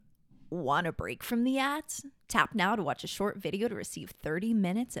Want a break from the ads? Tap now to watch a short video to receive 30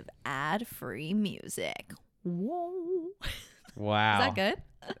 minutes of ad-free music. Whoa. Wow. Is that good?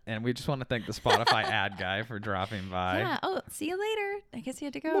 And we just want to thank the Spotify ad guy for dropping by. Yeah. Oh, see you later. I guess he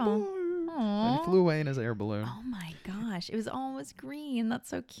had to go. And Aw. he flew away in his air balloon. Oh my gosh. It was almost green. That's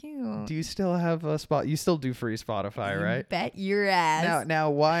so cute. Do you still have a spot? You still do free Spotify, You right? bet your ass. Now,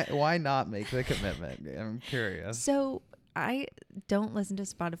 why not make the commitment? I'm curious. So I don't listen to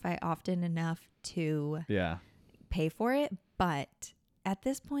Spotify often enough to Yeah. pay for it, but at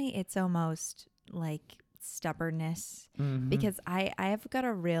this point it's almost like stubbornness because I have got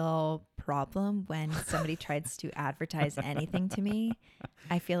a real problem when somebody tries to advertise anything to me.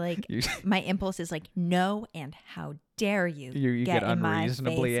 I feel like my impulse is like, no, and how dare you, You get in my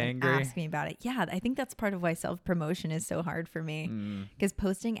unreasonably face angry. and ask me about it. Yeah, I think that's part of why self-promotion is so hard for me because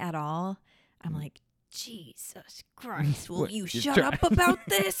posting at all, I'm like, Jesus Christ, will you shut up about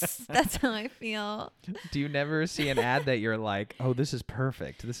this? That's how I feel. Do you never see an ad that you're like, oh, this is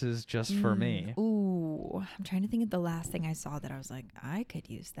perfect. This is just for me? Ooh, I'm trying to think of the last thing I saw that I was like, I could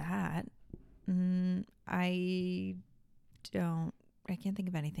use that. I can't think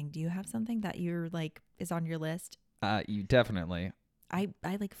of anything. Do you have something that you're like is on your list? You definitely. I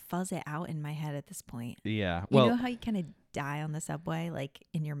like fuzz it out in my head at this point. Yeah. You Well, know how you kind of die on the subway, like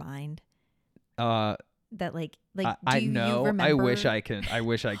in your mind? That like I do know. you remember? I wish I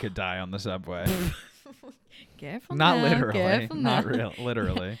could die on the subway. Careful Not now, literally. careful Not now. real.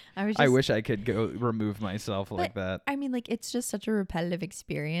 Literally. I wish I could go remove myself like that. I mean, like, it's just such a repetitive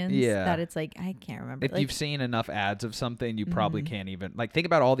experience Yeah. that it's like, I can't remember. If Like, you've seen enough ads of something, you probably can't even like think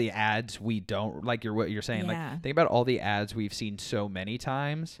about all the ads we don't like. What you're saying, Yeah. like think about all the ads we've seen so many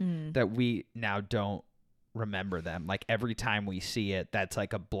times that we now don't remember them. Like every time we see it, that's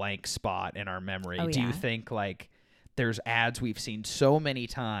like a blank spot in our memory. Oh, Do you yeah. think like there's ads we've seen so many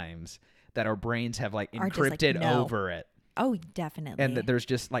times that our brains have like Are just like, encrypted no. over it, oh, definitely. and that there's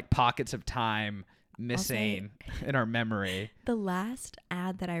just like pockets of time missing in our memory? The last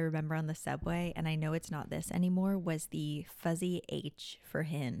ad that I remember on the subway, and I know it's not this anymore, was the Fuzzy H for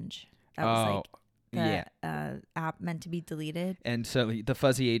Hinge. That was like the app meant to be deleted. And so the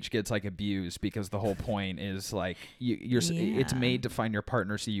Fuzzy H gets like abused because the whole point is like it's Yeah. made to find your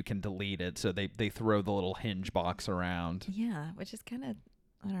partner so you can delete it. So they throw the little hinge box around. Yeah, which is kind of,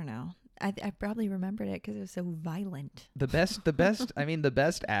 I don't know. I probably remembered it because it was so violent. The best. I mean, the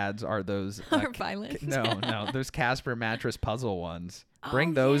best ads are those. Or violent. No, those Casper mattress puzzle ones.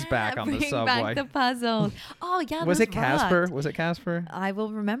 Bring Oh, those yeah, back on the bring subway. back the puzzle. Oh yeah, Was those it Casper? rocked. Was it Casper? I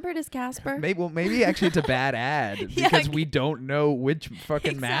will remember it as Casper. Maybe actually it's a bad ad Yeah, because we don't know which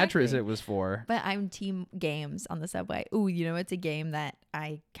fucking mattress Exactly. it was for. But I'm team games on the subway. Ooh, you know, it's a game that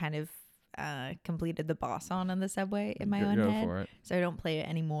I kind of completed the boss on the subway in my own Go head. for it. So I don't play it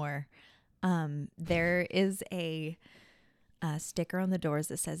anymore. There is a sticker on the doors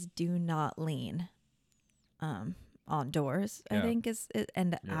that says "Do not lean." On doors, I Yeah. think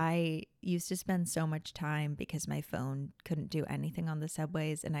and Yeah. I used to spend so much time because my phone couldn't do anything on the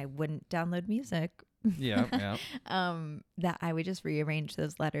subways, and I wouldn't download music. Yeah. That I would just rearrange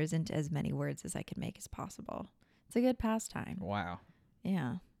those letters into as many words as I could make as possible. It's a good pastime. Wow.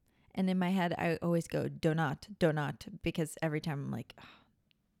 Yeah. And in my head, I always go donut, because every time I'm like, "Ugh,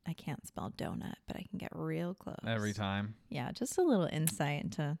 I can't spell donut, but I can get real close. Every time. Yeah, just a little insight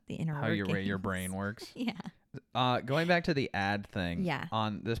into the inner How your workings. brain works. Yeah. Going back to the ad thing. Yeah.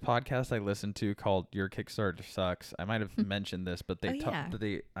 On this podcast I listened to called Your Kickstarter Sucks. I might have mentioned this, but Oh,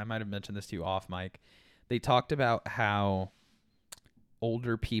 yeah. I might have mentioned this to you off mic. They talked about how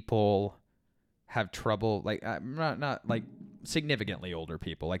older people have trouble, like not like significantly older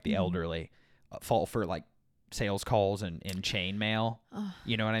people, like the elderly, fall for like sales calls and chain mail. Oh,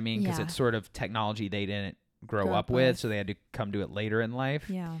 You know what I mean? Because Yeah. it's sort of technology they didn't grow Grow up up with, with. so they had to come to it later in life.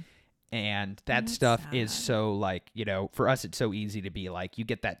 yeah. And that That's stuff is sad. so like, you know, for us, it's so easy to be like, you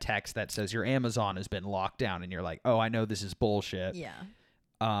get that text that says your Amazon has been locked down and you're like, oh, I know this is bullshit. Yeah.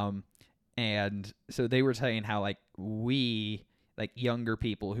 And so they were saying how like we, like younger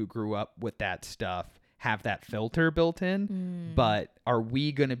people who grew up with that stuff have that filter built in, but are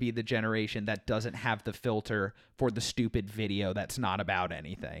we going to be the generation that doesn't have the filter for the stupid video that's not about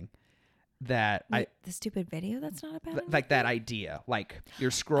anything? That Wait, the stupid video that's not about like that anything? idea, like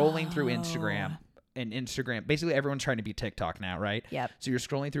you're scrolling through Oh. Instagram, and Instagram, basically everyone's trying to be TikTok now, right? Yep. So you're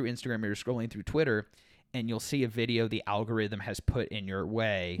scrolling through Instagram or you're scrolling through Twitter, and you'll see a video the algorithm has put in your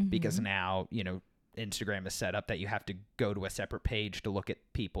way because now, you know, Instagram is set up that you have to go to a separate page to look at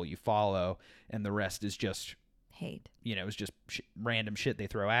people you follow, and the rest is just, Hate. you know, it's just random shit they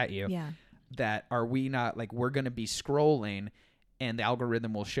throw at you. Yeah. That are we not like, we're going to be scrolling and the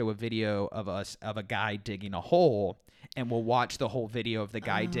algorithm will show a video of a guy digging a hole, and we'll watch the whole video of the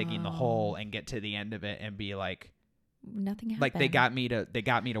guy digging the hole and get to the end of it and be like, nothing happened. like they got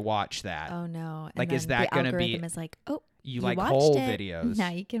me to watch that. Oh no. And like, is then that the going to be, algorithm is like, oh, you like hole it. videos. Now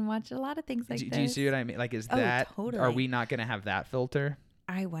you can watch a lot of things like this. Do you see what I mean? Like, is that, totally. are we not going to have that filter?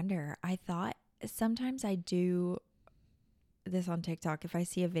 I wonder. I thought sometimes I do this on TikTok. If I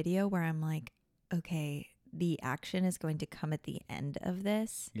see a video where I'm like, okay, the action is going to come at the end of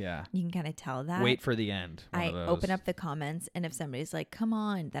this. Yeah. You can kind of tell that. Wait for the end. I open up the comments, and if somebody's like, come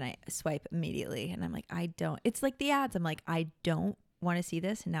on, then I swipe immediately. And I'm like, I don't. It's like the ads. I'm like, I don't want to see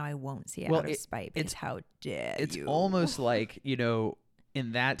this, and now I won't see it out of spite. It's how dare you. It's almost like,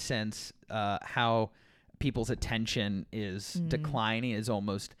 in that sense, how people's attention is declining is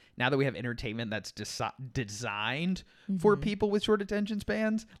almost, now that we have entertainment that's designed for people with short attention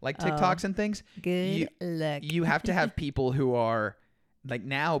spans, like TikToks and things. Good luck. You have to have people who are, like,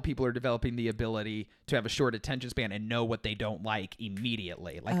 now people are developing the ability to have a short attention span and know what they don't like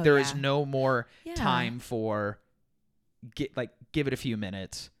immediately. Like, there is no more time for give it a few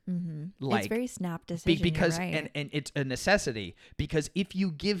minutes. Like, it's very snap decision. Because you're right. and it's a necessity, because if you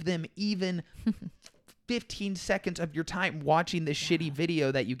give them even 15 seconds of your time watching this shitty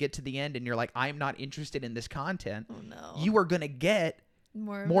video that you get to the end and you're like, I'm not interested in this content, you are going to get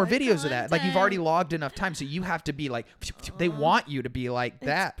more videos of that. Like, you've already logged enough time, so you have to be like, they want you to be like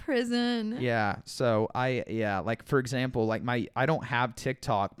that. It's prison. Yeah. So like, for example, like I don't have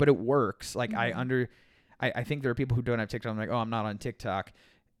TikTok, but it works. Like, I think there are people who don't have TikTok. I'm like, oh, I'm not on TikTok.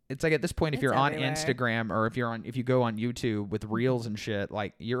 It's like, at this point, if you're on Instagram, or if you go on YouTube with Reels and shit,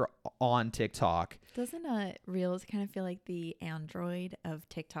 like, you're on TikTok. Doesn't Reels kind of feel like the Android of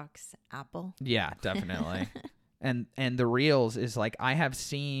TikTok's Apple? Yeah, definitely. and the Reels is like, I have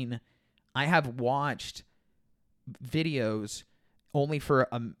watched videos only for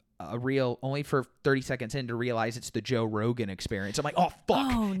a reel only for 30 seconds in to realize it's the Joe Rogan Experience. I'm like, oh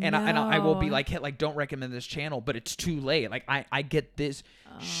fuck. And I will be like, hit like, don't recommend this channel, but it's too late. Like, I get this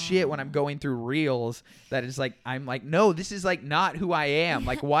shit when I'm going through Reels that is like, I'm like, no, this is like not who I am.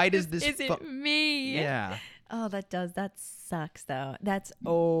 Like, why does this isn't me? Yeah. Oh, that sucks though. That's,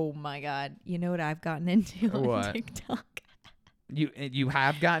 oh my God. You know what I've gotten into on TikTok? You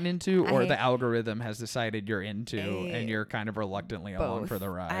have gotten into, or the algorithm has decided you're into, and you're kind of reluctantly along for the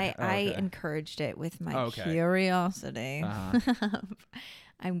ride? I encouraged it with my curiosity.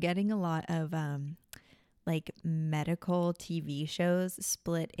 I'm getting a lot of like medical TV shows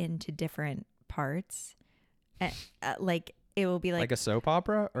split into different parts. Like, it will be like a soap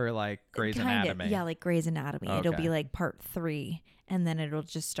opera, or like Grey's Anatomy? Yeah, like Grey's Anatomy. Okay. It'll be like part 3, and then it'll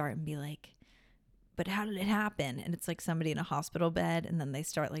just start and be like, but how did it happen? And it's like somebody in a hospital bed, and then they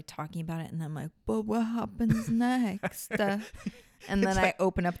start like talking about it, and I'm like, but what happens next? And then I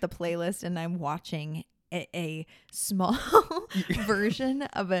open up the playlist, and I'm watching a small version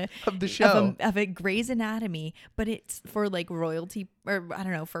of the show of a Grey's Anatomy, but it's for like royalty, or I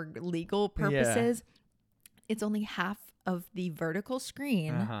don't know, for legal purposes. It's only half of the vertical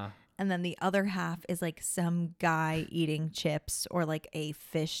screen. And then the other half is like some guy eating chips, or like a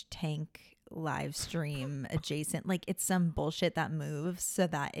fish tank live stream adjacent. Like, it's some bullshit that moves so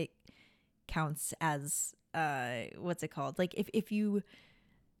that it counts as what's it called? Like, if you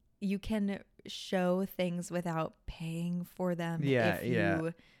can show things without paying for them.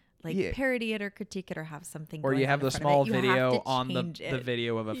 If you parody it or critique it, or have something, or you have the small video on the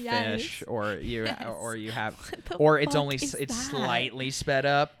video of a yes. fish, or you yes. or you have, the or it's fuck only is it's that? slightly sped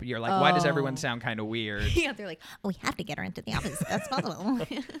up. You're like, why does everyone sound kind of weird? Yeah, they're like, oh, we have to get her into the office as possible.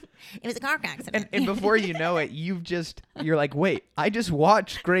 It was a car accident. And before you know it, you're like, wait, I just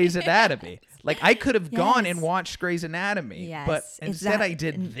watched Grey's Anatomy. Like, I could have gone and watched Grey's Anatomy, but instead I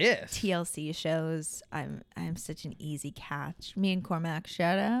did this. TLC shows, I'm such an easy catch. Me and Cormac,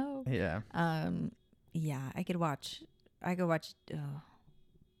 shout out. Yeah. Yeah, I could watch. Oh, I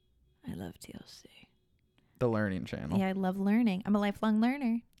love TLC. The Learning Channel. Yeah, I love learning. I'm a lifelong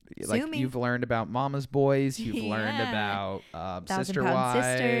learner. Like, you've learned about Mama's Boys. You've learned about Sister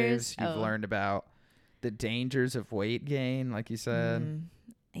Wives. You've learned about the dangers of weight gain, like you said.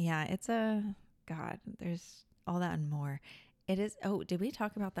 Yeah, it's God, there's all that and more. It is. Oh, did we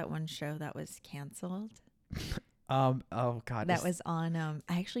talk about that one show that was canceled? Oh God. That was on.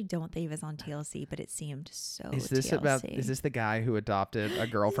 I actually don't think it was on TLC, but it seemed so. Is this TLC. Is this the guy who adopted a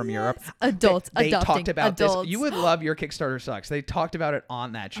girl from Europe? Adults. They adopting talked about adults. this. You would love Your Kickstarter Sucks. They talked about it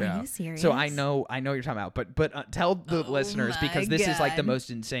on that show. Are you serious? So I know what you're talking about. But tell the listeners, my because this is like the God. most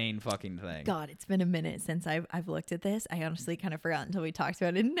insane fucking thing. God, it's been a minute since I've looked at this. I honestly kind of forgot until we talked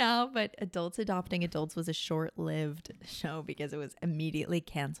about it now. But Adults Adopting Adults was a short-lived show because it was immediately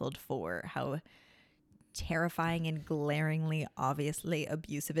canceled for how terrifying and glaringly obviously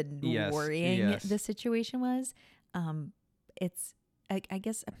abusive and worrying the situation was. It's I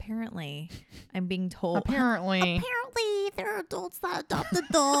guess apparently I'm being told apparently there are adults that adopt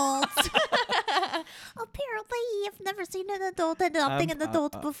adults. Apparently you've never seen an adult adopting an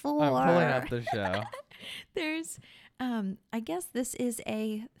adult before. I'm pulling up the show. There's I guess this is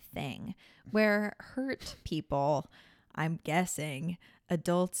a thing where hurt people, I'm guessing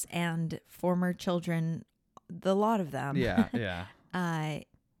adults and former children, the lot of them. Yeah.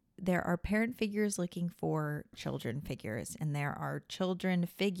 There are parent figures looking for children figures, and there are children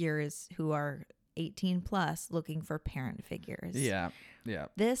figures who are 18 plus looking for parent figures. Yeah.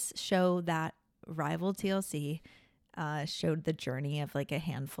 This show that rivaled TLC showed the journey of like a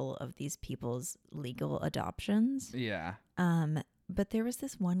handful of these people's legal adoptions. Yeah. But there was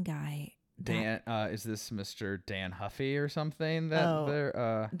this one guy. Dan, is this Mr. Dan Huffy or something?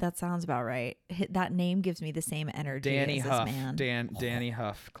 That sounds about right. That name gives me the same energy Danny as Huff. this man. Danny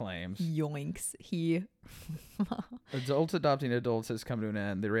Huff claims. Yoinks. Adults Adopting Adults has come to an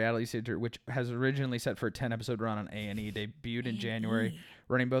end. The reality series, which has originally set for a 10-episode run on A&E, debuted in January,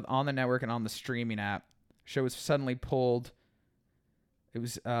 running both on the network and on the streaming app. Show was suddenly pulled. It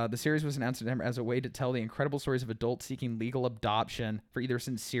was the series was announced in September as a way to tell the incredible stories of adults seeking legal adoption for either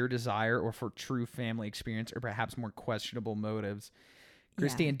sincere desire or for true family experience, or perhaps more questionable motives.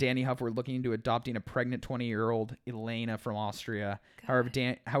 Christy and Danny Huff were looking into adopting a pregnant 20-year-old Elena from Austria.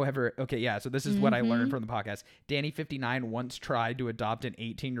 God. However, so this is what I learned from the podcast. Danny, 59, once tried to adopt an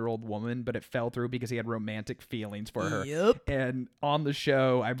 18-year-old woman, but it fell through because he had romantic feelings for her. Yep. And on the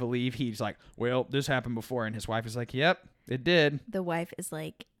show, I believe he's like, well, this happened before. And his wife is like, yep, it did. The wife is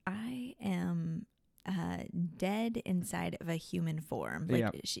like, I am dead inside of a human form.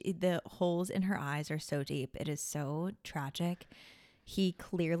 Like the holes in her eyes are so deep. It is so tragic. He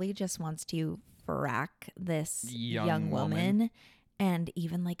clearly just wants to frack this young woman and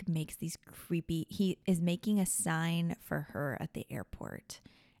even like makes these creepy, he is making a sign for her at the airport.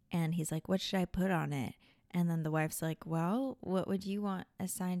 And he's like, what should I put on it? And then the wife's like, well, what would you want a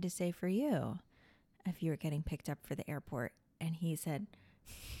sign to say for you if you were getting picked up for the airport? And he said,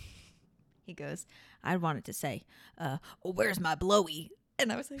 he goes, I'd want it to say, where's my blowy?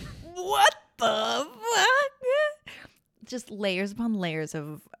 And I was like, what the fuck? Just layers upon layers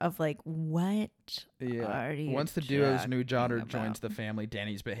of like, what are you Once the duo's new daughter about? joins the family,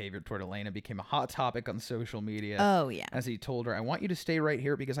 Danny's behavior toward Elena became a hot topic on social media. Oh, yeah. As he told her, I want you to stay right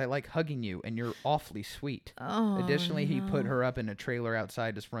here because I like hugging you and you're awfully sweet. Oh, Additionally, he put her up in a trailer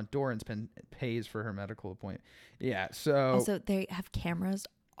outside his front door and pays for her medical appointment. Yeah, so... Also, they have cameras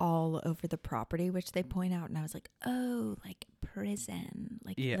all over the property, which they point out, and I was like, oh, like prison,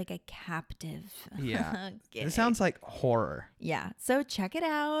 like a captive. Yeah. It sounds like horror. Yeah, so check it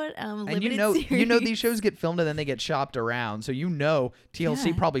out. And you know these shows get filmed and then they get shopped around, so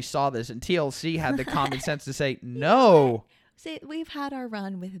TLC probably saw this, and TLC had the common sense to say no. See, we've had our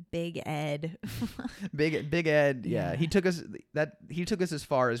run with Big Ed. Big Ed, yeah. He took us as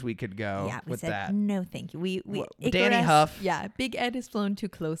far as we could go. Yeah, we with said, that. No, thank you. We Danny Huff. Yeah, Big Ed has flown too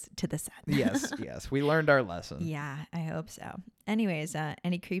close to the sun. Yes. We learned our lesson. Yeah, I hope so. Anyways,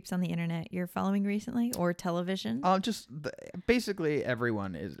 any creeps on the internet you're following recently or television? Basically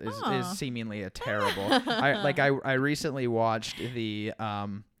everyone is seemingly a terrible. I recently watched the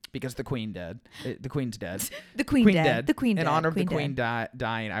because the Queen's dead. The Queen's dead. The Queen dead. The Queen dead. In honor of the Queen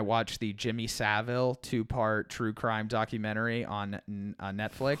dying, I watched the Jimmy Savile 2-part true crime documentary on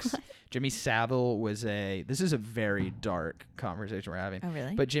Netflix. Jimmy Savile was this is a very dark conversation we're having. Oh,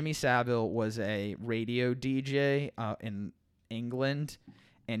 really? But Jimmy Savile was a radio DJ in England,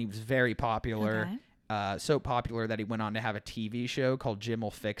 and he was very popular. Okay. So popular that he went on to have a TV show called Jim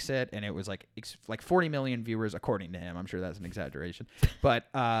Will Fix It, and it was like 40 million viewers according to him. I'm sure that's an exaggeration, but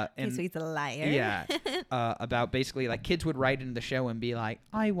so he's a liar. Yeah, about basically like kids would write into the show and be like,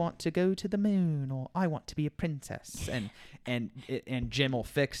 "I want to go to the moon," or "I want to be a princess," and Jim will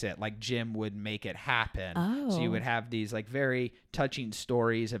fix it. Like Jim would make it happen. Oh. So you would have these like very touching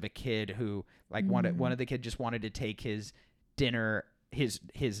stories of a kid who like one of the kids just wanted to take his dinner his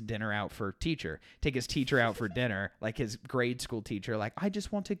dinner out for teacher, take his teacher out for dinner, like his grade school teacher, like, I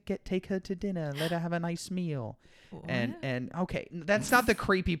just want to take her to dinner, let her have a nice meal. What? And okay, that's not the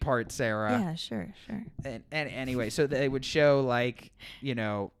creepy part, Sarah. Yeah, sure. And anyway, so they would show, like, you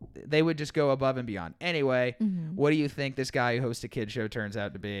know, they would just go above and beyond. Anyway, what do you think this guy who hosts a kid show turns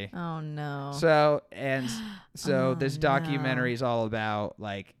out to be? Oh no. So Oh, this documentary is all about,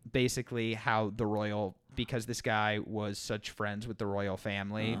 like, basically how the royal, because this guy was such friends with the royal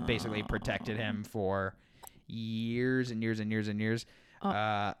family, basically protected him for years and years and years and years.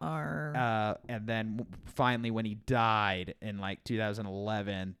 And then finally, when he died in like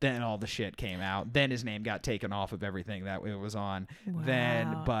 2011, then all the shit came out. Then his name got taken off of everything that it was on.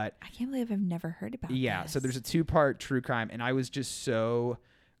 Wow. But I can't believe I've never heard about this. So there's a 2-part true crime, and I was just so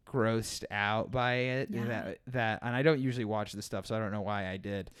grossed out by it that and I don't usually watch this stuff, so I don't know why I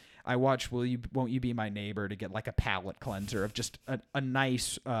did. I watched Won't You Be My Neighbor to get like a palate cleanser of just a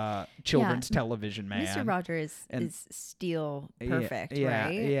nice children's television, man. Mr. Rogers is still perfect,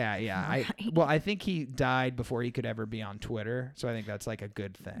 right? Yeah. Right. I think he died before he could ever be on Twitter, so I think that's like a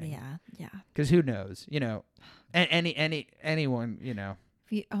good thing. Yeah. Because who knows, you know, anyone, you know.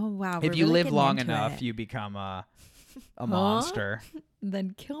 Oh wow! If you live long enough, you become a monster.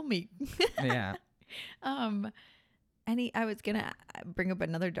 Then kill me. Yeah. I was gonna bring up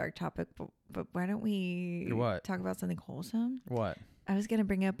another dark topic, but why don't we talk about something wholesome? What? I was gonna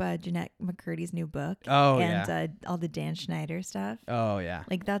bring up Jeanette McCurdy's new book. Oh, and all the Dan Schneider stuff. Oh yeah,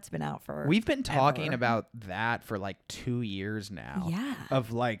 like that's been out for. We've been talking about that for like 2 years now. Yeah,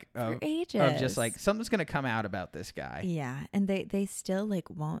 for ages. Of just like something's gonna come out about this guy. Yeah, and they still like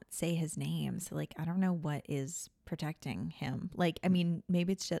won't say his name, so like I don't know what is protecting him. Like I mean,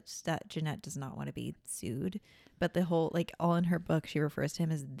 maybe it's just that Jeanette does not want to be sued, but the whole like all in her book she refers to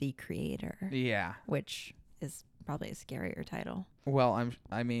him as the creator. Yeah, which is probably a scarier title. Well,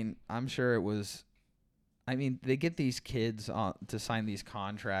 I'm sure it was. I mean, they get these kids to sign these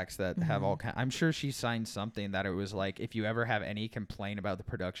contracts that have all. I'm sure she signed something that it was like, if you ever have any complaint about the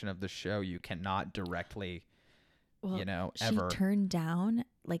production of the show, you cannot directly, ever. She turned down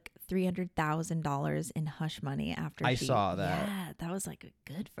like $300,000 in hush money after I saw that. Yeah, that was like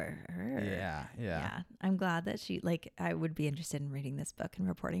good for her. Yeah. I'm glad that she I would be interested in reading this book and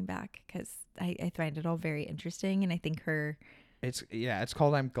reporting back because I find it all very interesting, and I think her. It's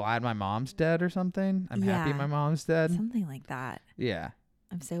called I'm Glad My Mom's Dead or something. I'm happy my mom's dead. Something like that. Yeah.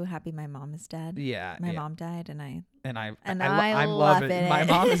 I'm so happy my mom is dead. Yeah. My mom died and I'm loving it. My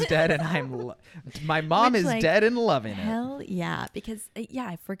mom is dead and my mom is dead and loving it. Hell yeah. Because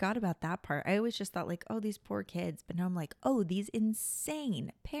I forgot about that part. I always just thought like, oh, these poor kids. But now I'm like, oh, these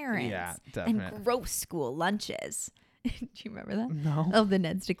insane parents. Yeah, definitely. And gross school lunches. Do you remember that? No. Oh, the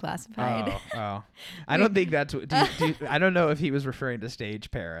Ned's Declassified. Oh. I don't think that's what. I don't know if he was referring to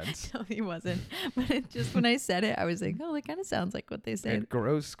stage parents. No, he wasn't. But just when I said it, I was like, oh, that kind of sounds like what they say. And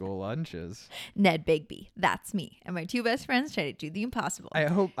gross school lunches. Ned Bigby. That's me. And my 2 best friends try to do the impossible. I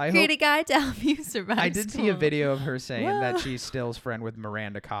hope. Create a guide to help you survive. I did see a video of her saying that she's still friend with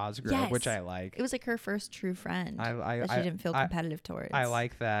Miranda Cosgrove, which I like. It was like her first true friend that she didn't feel competitive towards. I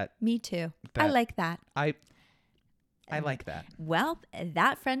like that. Me too. I like that. I like that. Well,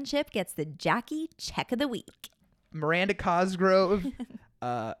 that friendship gets the Jackie check of the week. Miranda Cosgrove,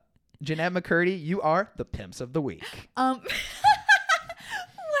 Jeanette McCurdy, you are the pimps of the week. What?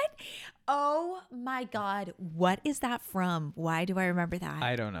 Oh my God. What is that from? Why do I remember that?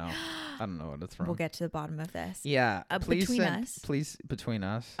 I don't know. I don't know what it's from. We'll get to the bottom of this. Yeah. Between us. Please, between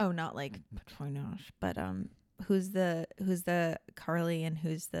us. Oh, not like between us, but who's the Carly and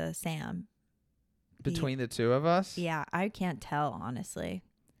who's the Sam? Between the two of us? Yeah, I can't tell, honestly.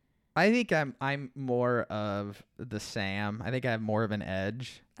 I think I'm more of the Sam. I think I have more of an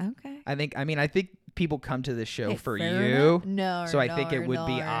edge. Okay. I think people come to this show for you. No. So I think it would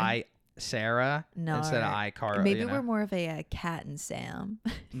be Sarah instead of Carly. Maybe we're more of a Cat and Sam.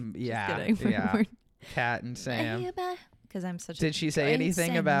 Yeah. Cat and Sam. Because I'm such. Did she say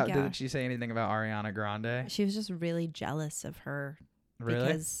anything about Ariana Grande? She was just really jealous of her. Really?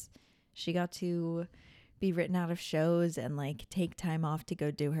 Because she got to be written out of shows and like take time off to go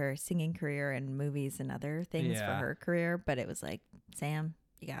do her singing career and movies and other things for her career. But it was like, Sam,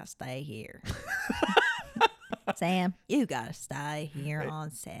 you gotta stay here. Sam, you gotta stay here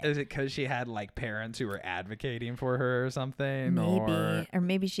on set. Is it because she had like parents who were advocating for her or something? Maybe, or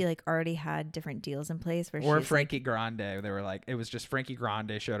maybe she like already had different deals in place where or she's Frankie Grande. They were like, it was just Frankie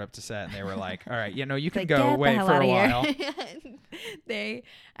Grande showed up to set and they were like, all right, you can like, go "Get the away hell for a outta here." while.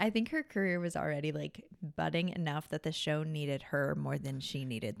 I think her career was already like budding enough that the show needed her more than she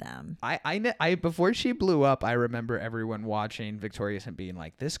needed them. I before she blew up, I remember everyone watching Victorious and being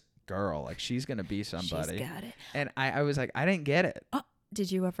like, this girl, like she's gonna be somebody. She's got it. And I was like, I didn't get it. Oh,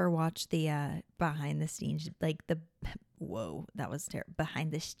 did you ever watch the behind the scenes, like the whoa, that was terrible.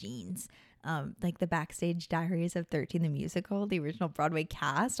 Behind the scenes, like the backstage diaries of 13 the Musical, the original Broadway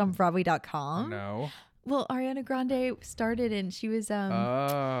cast on Broadway.com? No. Well, Ariana Grande started and she was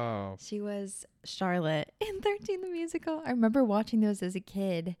Oh. she was Charlotte in 13 the Musical. I remember watching those as a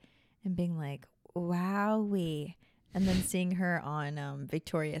kid and being like, wowee. And then seeing her on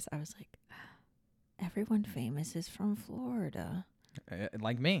Victorious, I was like, everyone famous is from Florida.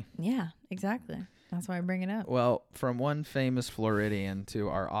 Like me. Yeah, exactly. That's why I bring it up. Well, from one famous Floridian to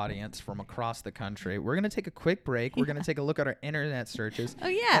our audience from across the country, we're going to take a quick break. We're going to take a look at our internet searches. Oh,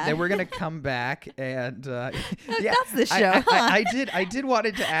 yeah. And then we're going to come back and yeah, that's the show. I did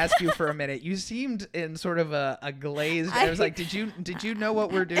wanted to ask you for a minute. You seemed in sort of a glazed. I was like, did you know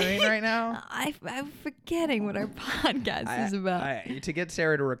what we're doing right now? I'm forgetting what our podcast is about. To get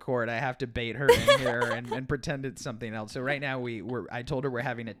Sarah to record, I have to bait her in here and pretend it's something else. So right now I told her we're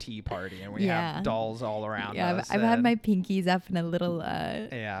having a tea party and we have dolls all around us. I've had my pinkies up and a little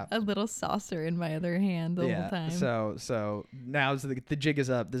a little saucer in my other hand the whole time. So now the jig is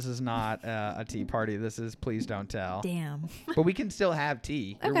up. This is not a tea party. This is Please Don't Tell. Damn. But we can still have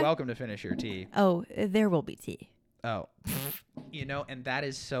tea. You're Okay. welcome to finish your tea. Oh, there will be tea. Oh, and that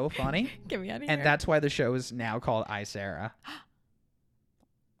is so funny. Get me out of here. And that's why the show is now called I, Sarah.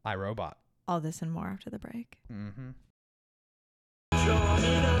 iRobot. All this and more after the break. Mm-hmm.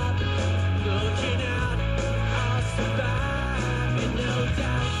 Looking out, I'll survive, no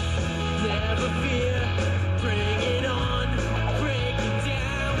doubt. Never fear, bring it on, breaking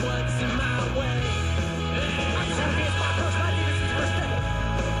down what's in my way. I'm sorry, it's my first night, this is first day.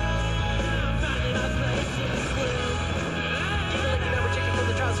 I'm finding my place in this world. Even if you never chicken from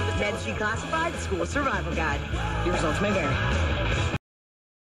the trials for the Med Street Classified School Survival Guide. Your results may vary.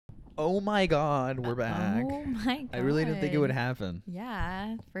 Oh my God, we're back. Oh my God. I really didn't think it would happen.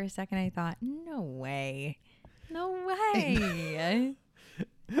 Yeah. For a second I thought, no way. No way.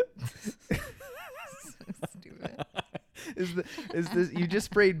 So stupid. Is this you just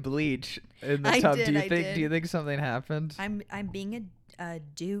sprayed bleach in the I tub? did, Do you I think did. do you think something happened? I'm being a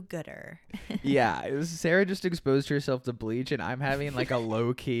do-gooder. Yeah, Sarah just exposed herself to bleach, and I'm having like a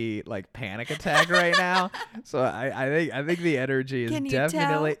low key like panic attack right now. So I think the energy is Can you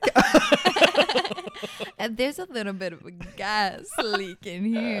definitely. And there's a little bit of a gas leak in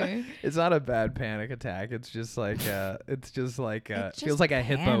here. It's not a bad panic attack. It's just like It's feels just like a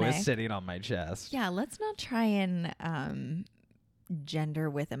hippo is panic. sitting on my chest. Yeah, let's not try and gender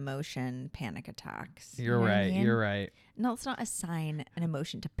with emotion panic attacks. You You're know what I right. mean? You're right. No, let's not assign an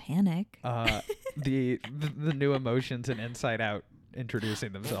emotion to panic. The new emotions in Inside Out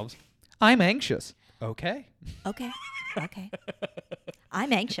introducing themselves. I'm anxious. Okay. Okay.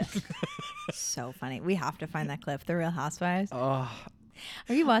 I'm anxious. So funny. We have to find that clip. The Real Housewives. Oh,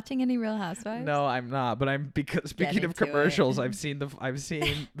 Are you watching any Real Housewives? no, I'm not. But speaking of into commercials, it. I've seen the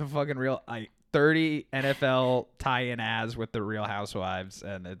fucking 30 NFL tie-in ads with the Real Housewives,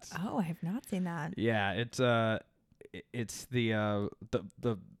 and it's Oh, I have not seen that. yeah, it's the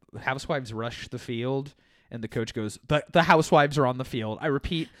housewives rush the field. And the coach goes, the housewives are on the field. I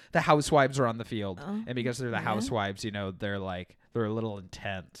repeat, the housewives are on the field. Oh, And because they're the yeah. housewives, they're a little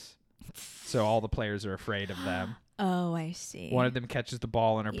intense. So all the players are afraid of them. Oh, I see. One of them catches the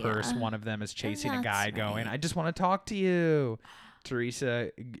ball in her purse. Yeah. One of them is chasing a that's guy going, right. I just want to talk to you.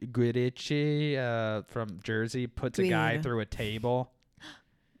 Teresa Guidici from Jersey puts a guy Guida. through a table.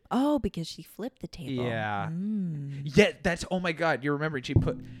 Oh, because she flipped the table. Yeah. Mm. Yeah, that's, oh my God. You remember she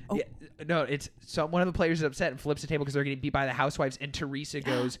put, Oh. yeah, no, it's, so one of the players is upset and flips a table because they're getting beat by the housewives. And Teresa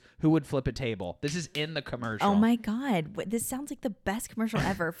goes, who would flip a table? This is in the commercial. Oh my God. This sounds like the best commercial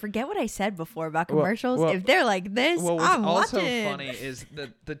ever. Forget what I said before about Well, commercials. well- if they're like this, Well, what's I'm also watching. funny is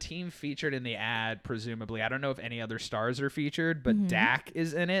the team featured in the ad, presumably, I don't know if any other stars are featured, but Dak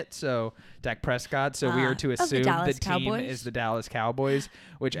is in it. So Dak Prescott. So we are to of the assume the Dallas team Cowboys? is the Dallas Cowboys,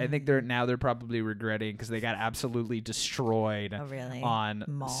 which I think they're probably regretting because they got absolutely destroyed Oh, really? on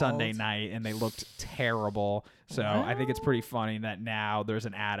Mauled. Sunday night and they looked terrible. So I think it's pretty funny that now there's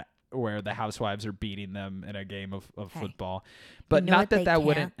an ad where the housewives are beating them in a game of Hey, football. But know not what that they that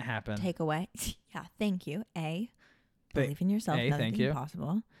wouldn't can't happen. Take away. Yeah, thank you. A, Th- believe in yourself. A, Nothing thank you.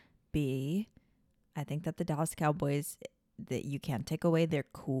 impossible. B, I think that the Dallas Cowboys, that you can't take away their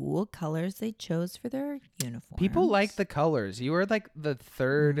cool colors they chose for their uniforms. People like the colors. You were like the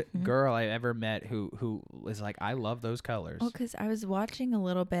third Mhm. girl I ever met who was like, I love those colors. Well, because I was watching a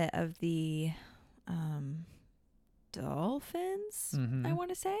little bit of the Dolphins, Mhm. I want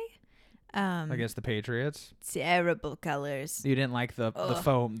to say. Against the Patriots. Terrible colors. You didn't like the Ugh.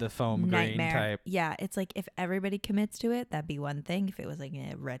 foam green Nightmare. type. Yeah, it's like if everybody commits to it, that'd be one thing. If it was like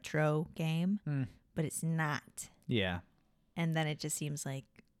a retro game, Mm. but it's not. Yeah. And then it just seems like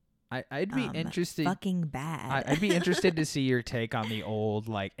I'd be interested. fucking bad. I'd be interested to see your take on the old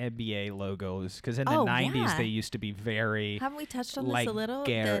like NBA logos because in the Oh, 90s yeah. they used to be very Haven't we touched on like this a little?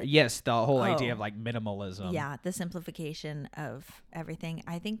 yes, the whole idea Oh. of like minimalism. Yeah, the simplification of everything.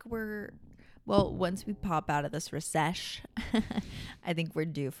 I think once we pop out of this recession, I think we're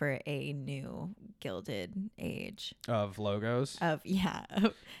due for a new gilded age Of logos. of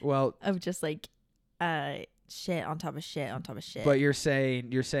Well, of just like shit on top of shit on top of shit. but you're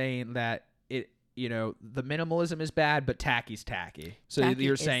saying that it the minimalism is bad, but tacky's tacky. So Tacky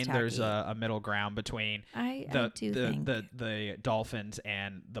you're is saying there's tacky. a middle ground between I the do think the Dolphins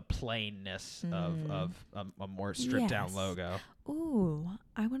and the plainness of a more stripped down Yes. logo. ooh,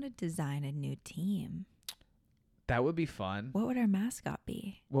 I want to design a new team. That would be fun. What would our mascot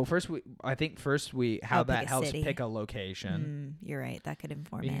be? Well, I think how Oh, that pick a helps city. pick a location. You're right. That could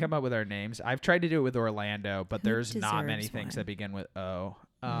inform We can it. come up with our names. I've tried to do it with Orlando, but Who there's not many deserves things one? that begin with O,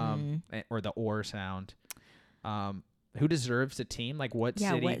 or the or sound. Who deserves a team? Like what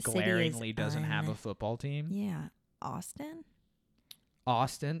Yeah, city what city is glaringly doesn't have a un- football team? Yeah, Austin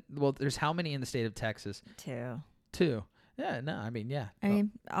Austin. Well, there's how many in the state of Texas? too. 2. Yeah, no, I mean, yeah. I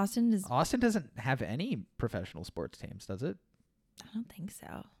mean, Austin is. Austin doesn't have any professional sports teams, does it? I don't think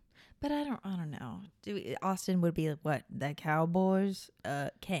so, but I don't know. Austin would be what the Cowboys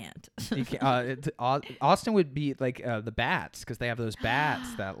can't. You Austin would be like the Bats because they have those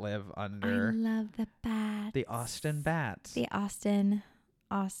bats that live I under love the Bats. the Austin Bats. The Austin.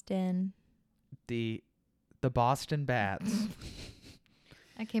 The Boston Bats.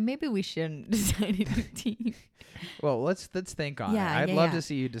 Okay, maybe we shouldn't design a new team. Well, let's think on Yeah, it. I'd yeah, love yeah. to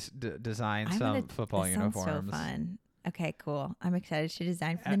see you design I'm some gonna- football this sounds uniforms. so fun. Okay, cool. I'm excited to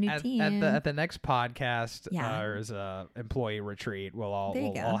design for the new at, team. at the next podcast, Yeah. there's a employee retreat. We'll all There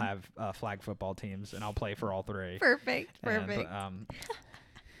you all go. have flag football teams, and I'll play for all 3. Perfect.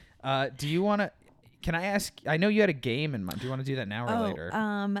 And, do you want to? Can I ask? I know you had a game in mind. Do you want to do that now or later?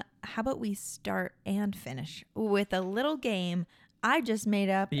 How about we start and finish with a little game I just made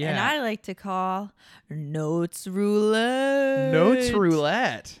up and Yeah. I like to call Notes Roulette. Notes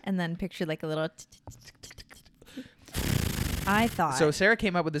roulette. And then picture like a little I thought So Sarah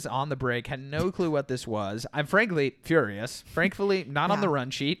came up with this on the break, had no clue what this was. I'm frankly furious. Frankly, not on Yeah. the run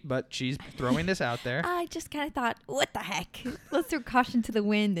sheet, but she's throwing this out there. I just kind of thought, what the heck? Let's throw caution to the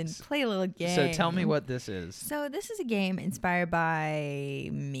wind and play a little game. So tell me what this is. So this is a game inspired by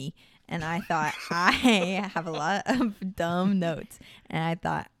me. And I thought, I have a lot of dumb notes. And I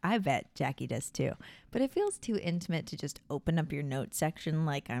thought, I bet Jackie does too. But it feels too intimate to just open up your notes section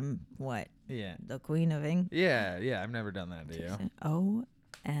like I'm, what, Yeah. the queen of England? Yeah. I've never done that to you. OMG.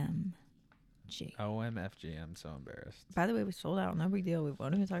 OMFG. I'm so embarrassed. By the way, we sold out. No big deal. We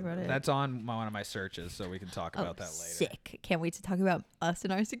won't even talk about it. That's on one of my searches, so we can talk about that later. Sick. Can't wait to talk about us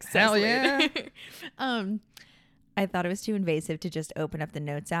and our success. Hell later. yeah. I thought it was too invasive to just open up the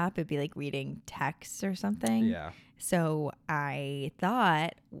notes app. It'd be like reading text or something. Yeah. So I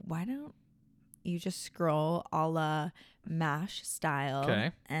thought, why don't you just scroll a la MASH style?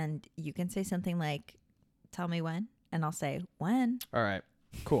 Okay. And you can say something like, tell me when. And I'll say, when. All right.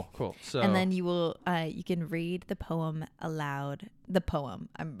 Cool. So And then you will, you can read the poem aloud. The poem.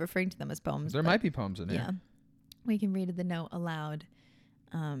 I'm referring to them as poems. there but might be poems in here. yeah. We can read the note aloud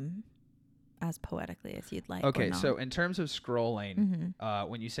as poetically as you'd like. or Okay, not. so in terms of scrolling, Mhm.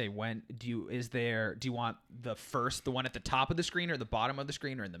 when you say when, do you want the one at the top of the screen or the bottom of the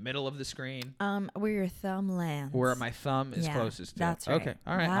screen or in the middle of the screen? Where your thumb lands. Where my thumb is Yeah, closest to? That's right. Okay,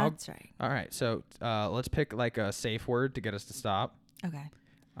 all right. That's right. All right, so let's pick like a safe word to get us to stop. Okay.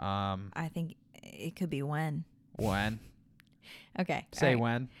 I think it could be when. When? Okay. Say all right.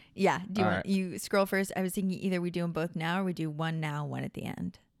 when. Yeah. Do you All want you scroll first? I was thinking either we do them both now or we do one now, one at the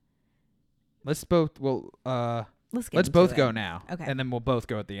end. Let's both. Well, Let's get let's into both it. go now. Okay. And then we'll both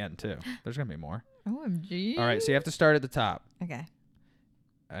go at the end too. There's gonna be more. OMG. All right, so you have to start at the top Okay.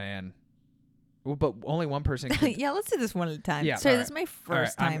 and Well, but only one person can. Yeah, let's do this one at a time. Yeah, Sorry, all this is right. my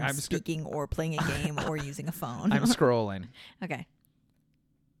first All right, time I'm speaking or playing a game or using a phone. I'm scrolling. Okay.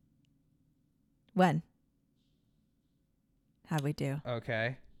 When? How'd we do?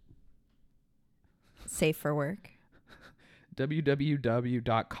 Okay. Safe for work.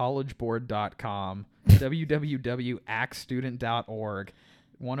 www.collegeboard.com, www.actstudent.org,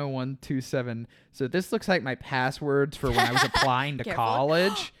 10127. So this looks like my passwords for when I was applying to Careful.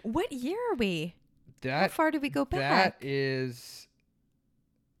 college. What year are we? How That far did we go back? that is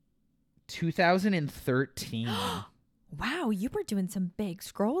 2013. Wow, you were doing some big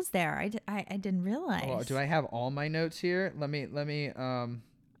scrolls there. I didn't realize. Oh, do I have all my notes here? Let me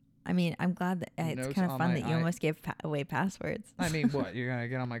I mean, I'm glad that it's Notes kind of on fun my that you almost gave away passwords. I mean, what? You're going to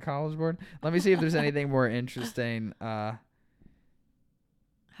get on my college board? Let me see if there's anything more interesting. How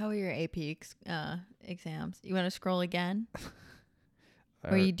are your AP exams? You want to scroll again?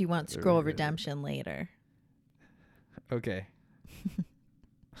 Or do you want scroll redemption later? Okay.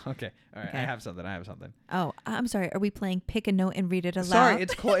 Okay. All right. Okay. I have something. Oh, I'm sorry. Are we playing pick a note and read it aloud? Sorry,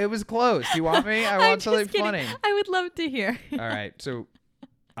 it was close. Do you want me? I I'm want just something kidding. funny. I would love to hear. All right. So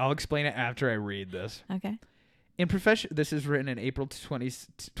I'll explain it after I read this. Okay. In this is written in April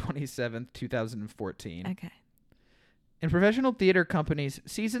 27th, 2014. Okay. In professional theater companies,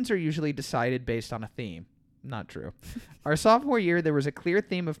 seasons are usually decided based on a theme. Not true. Our sophomore year, there was a clear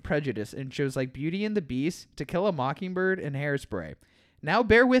theme of prejudice in shows like Beauty and the Beast, To Kill a Mockingbird, and Hairspray. Now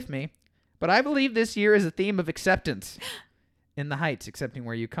bear with me, but I believe this year is a theme of acceptance. In the Heights, accepting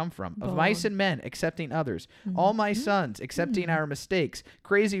where you come from. Of Mice and Men, accepting others. All My Sons, accepting our mistakes.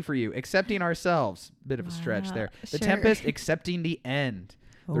 Crazy for You, accepting ourselves. Bit of a stretch Wow. there. The Sure. Tempest, accepting the end.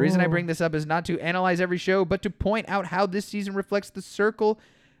 The reason I bring this up is not to analyze every show, but to point out how this season reflects the circle,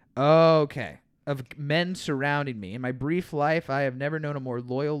 of men surrounding me. In my brief life, I have never known a more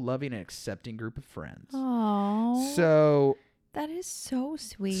loyal, loving, and accepting group of friends. Oh. So That is so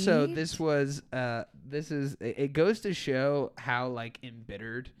sweet. So it goes to show how like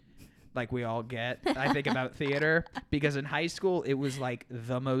embittered like we all get, I think, about theater, because in high school it was like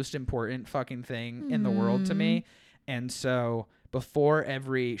the most important fucking thing in the world to me. And so before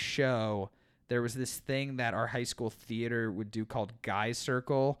every show there was this thing that our high school theater would do called Guys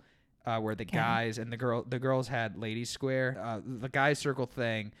Circle, where the guys and the girls had Ladies Square. The Guys Circle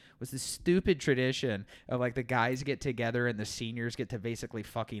thing was this stupid tradition of like the guys get together and the seniors get to basically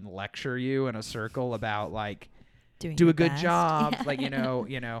fucking lecture you in a circle about like do a good job, like you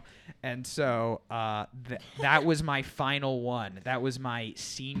know. And so that was my final one. That was my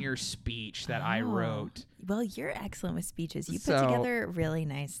senior speech that I wrote. Well, you're excellent with speeches. You put So- together really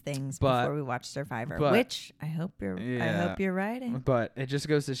nice things but- before we watched Survivor, but- which I hope you're writing. But it just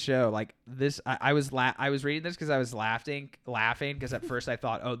goes to show, like this. I was reading this because I was laughing because at first I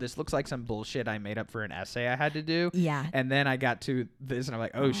thought, oh, this looks like some bullshit I made up for an essay I had to do. Yeah. And then I got to this and I'm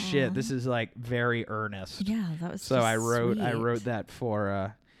like, oh shit, this is like very earnest. Yeah, that was So just I wrote sweet. that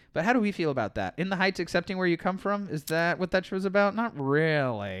for. But how do we feel about that? In the Heights, accepting where you come from, is that what that show's about? Not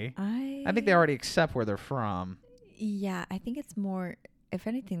really. I think they already accept where they're from. Yeah, I think it's more, if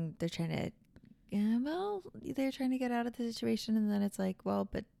anything, they're trying to, they're trying to get out of the situation, and then it's like, well,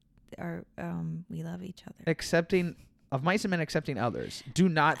 but we love each other. Accepting of Mice and Men, accepting others. Do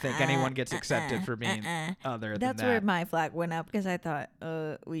not think anyone gets accepted for being other than That's that. where my flag went up, because I thought,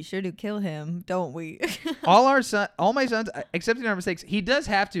 we sure do kill him, don't we? all my sons, accepting our mistakes. He does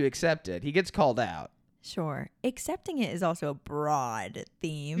have to accept it. He gets called out. Sure. Accepting it is also a broad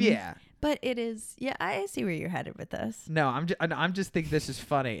theme. Yeah. But it is, I see where you're headed with this. No, I'm just thinking this is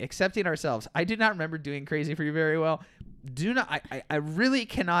funny. Accepting ourselves. I do not remember doing Crazy for You very well. I really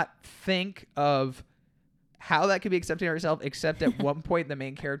cannot think of how that could be accepting ourselves, except at one point the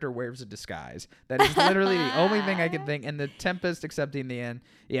main character wears a disguise. That is literally the only thing I can think. And the Tempest accepting the end.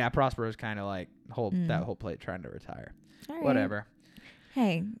 Yeah, Prospero's kind of like that whole plate trying to retire. All right. Whatever.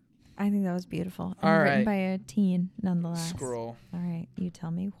 Hey, I think that was beautiful. And All written right. by a teen, nonetheless. Scroll. All right, you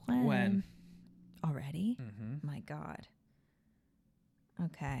tell me when. When? Already? Mm-hmm. My God.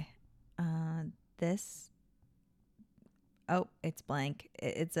 Okay. This. Oh, it's blank.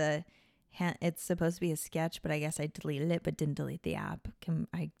 It's supposed to be a sketch, but I guess I deleted it, but didn't delete the app. Can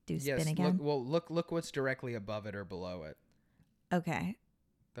I do spin Yes. again? Look what's directly above it or below it. Okay.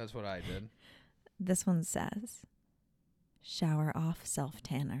 That's what I did. This one says, shower off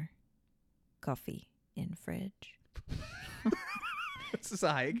self-tanner. Coffee in fridge. This is a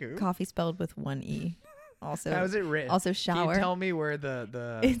haiku. Coffee spelled with one E. Also, How is it written? Also Can shower. you tell me where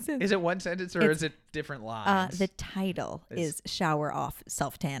the is it one sentence or it's- is it different lines? The title is shower off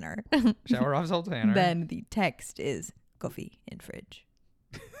self-tanner. Shower off Sultana. Then the text is coffee in fridge.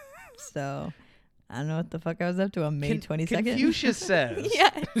 So I don't know what the fuck I was up to on May 22nd. Confucius says.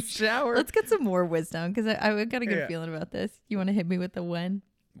 Yes. Shower. Let's get some more wisdom because I got a good Yeah. feeling about this. You want to hit me with the when?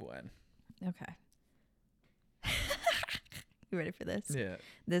 When? Okay. You ready for this? Yeah.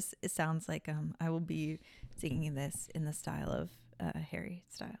 This it sounds like I will be singing this in the style of Harry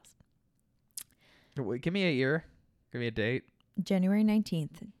Styles. Wait, give me a year. Give me a date. January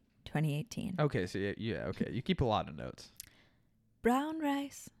 19th, 2018. Okay, so yeah, okay. You keep a lot of notes. Brown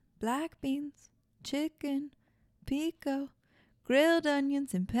rice, black beans, chicken, pico, grilled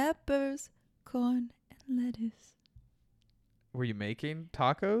onions and peppers, corn and lettuce. Were you making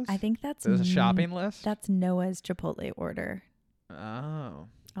tacos? I think that's There's a shopping list. That's Noah's Chipotle order. Oh.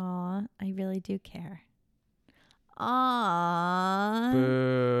 Aw, I really do care. Aw.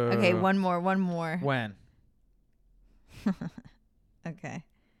 Boo. Okay, one more. When? Okay.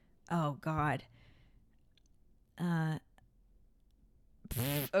 Oh God.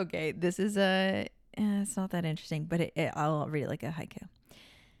 Okay, this is it's not that interesting, but I'll read it like a haiku.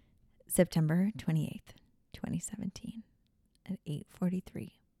 September 28th, 2017 at 8:43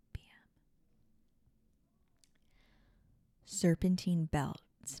 p.m. Serpentine belt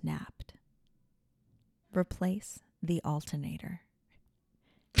snapped. Replace the alternator.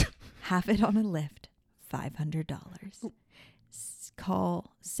 Have it on a lift, $500.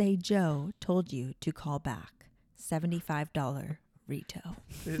 Say Joe told you to call back, $75 retail.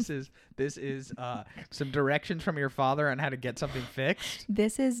 This is some directions from your father on how to get something fixed.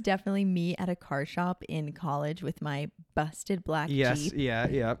 This is definitely me at a car shop in college with my busted black Jeep.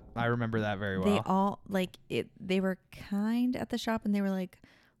 Yeah. I remember that very well. They all they were kind at the shop and they were like,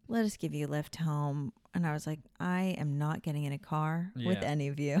 let us give you a lift home. And I was like, I am not getting in a car with Yeah. any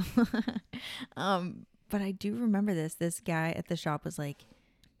of you. But I do remember this guy at the shop was like,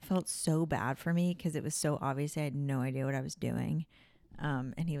 felt so bad for me because it was so obvious I had no idea what I was doing.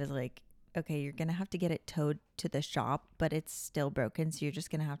 And he was like, okay, you're going to have to get it towed to the shop, but it's still broken. So you're just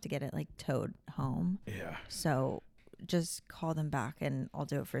going to have to get it like towed home. Yeah. So just call them back and I'll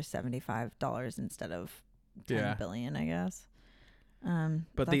do it for $75 instead of 10 billion, I guess.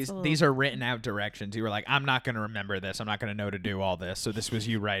 But these are written out directions. You were like, I'm not going to remember this. I'm not going to know to do all this. So this was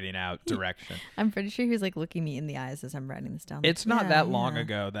you writing out direction. I'm pretty sure he was like looking me in the eyes as I'm writing this down. It's not that long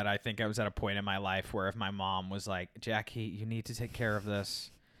ago that I think I was at a point in my life where if my mom was like, Jackie, you need to take care of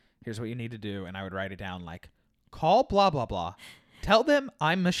this. Here's what you need to do. And I would write it down like, call blah, blah, blah. Tell them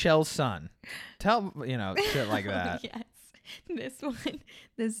I'm Michelle's son. Tell, shit like that. Yes.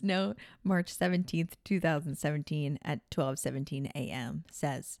 This note, March 17th, 2017 at 12:17 a.m.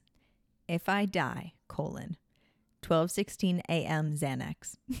 says, if I die, 12:16 a.m.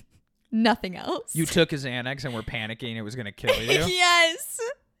 Xanax. Nothing else. You took his Xanax and were panicking it was going to kill you. Yes.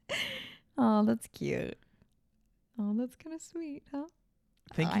 Oh, that's cute. Oh, that's kind of sweet, huh?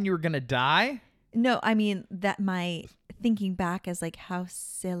 Thinking you were going to die? No, I mean that my thinking back is like, how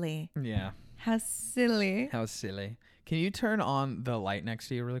silly. Yeah. How silly. How silly. Can you turn on the light next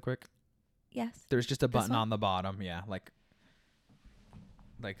to you really quick? Yes. There's just a This button one? on the bottom. Yeah, like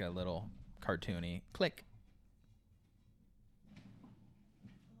a little cartoony click.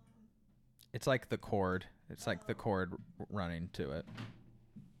 It's like the cord. It's like the cord running to it.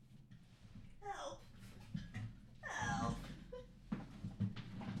 Help. Help.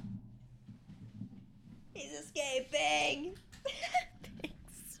 He's escaping.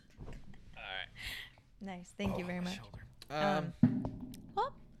 Thanks. All right. Nice. Thank you very much. Well,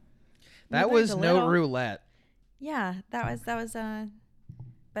 maybe that was there's a no little- roulette. Yeah, that was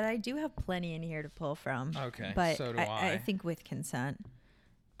but I do have plenty in here to pull from. Okay, But so do I I. think with consent.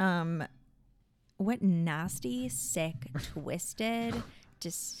 What nasty, sick, twisted,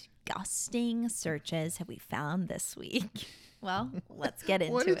 disgusting searches have we found this week? Well, let's get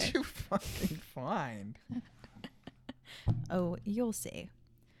into What did it. you fucking find? Oh, you'll see.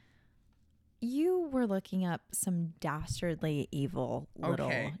 You were looking up some dastardly evil little.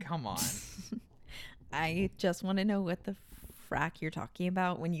 Okay, come on. I just want to know what the frack you're talking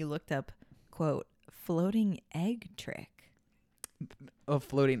about when you looked up, quote, floating egg trick. A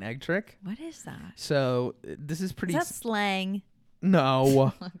floating egg trick? What is that? So this is pretty. Is that slang?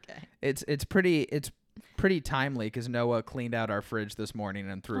 No. Okay. It's pretty timely because Noah cleaned out our fridge this morning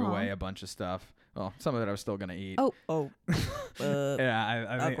and threw Aw. away a bunch of stuff. Well, some of it I was still gonna eat. Oh. Yeah,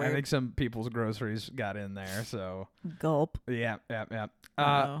 I awkward. think some people's groceries got in there. So Gulp. yeah.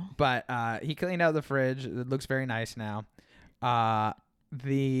 Uh-oh. But he cleaned out the fridge. It looks very nice now.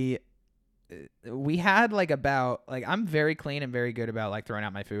 We had I'm very clean and very good about like throwing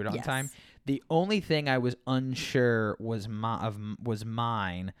out my food on Yes. time. The only thing I was unsure was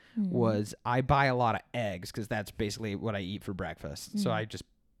mine was I buy a lot of eggs because that's basically what I eat for breakfast. So I just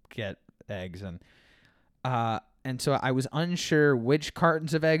get eggs, and so I was unsure which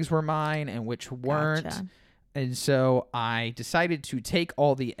cartons of eggs were mine and which weren't. Gotcha. And so I decided to take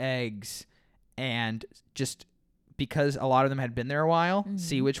all the eggs and just, because a lot of them had been there a while,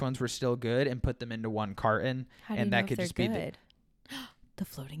 see which ones were still good and put them into one carton. How do and you that know if could they're just be good? The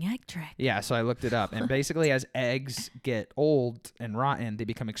floating egg trick. Yeah, so I looked it up, and basically as eggs get old and rotten, they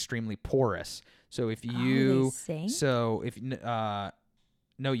become extremely porous. So if you they sink? so if no,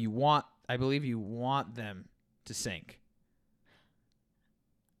 I believe you want them to sink.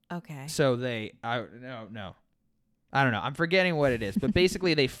 Okay. So no. I don't know. I'm forgetting what it is, but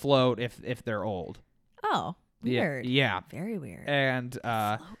basically they float if they're old. Oh, weird. Yeah. Very weird. And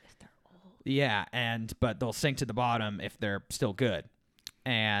Float if they're old. yeah, but they'll sink to the bottom if they're still good.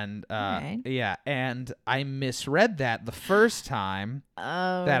 And Alright. yeah, and I misread that the first time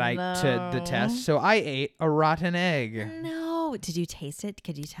Oh, that I took the test, so I ate a rotten egg. No. Did you taste it?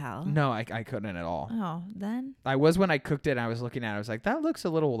 Could you tell? No, I couldn't at all. Oh, then. I was when I cooked it. And I was looking at it. I was like, that looks a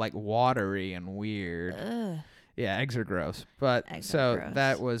little like watery and weird. Ugh. Yeah, eggs are gross. But Eggs are so gross.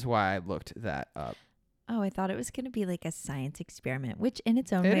 that was why I looked that up. Oh, I thought it was going to be like a science experiment, which in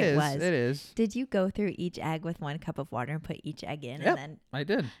its own It way is. was. It is. Did you go through each egg with 1 cup of water and put each egg in? Yep. And then I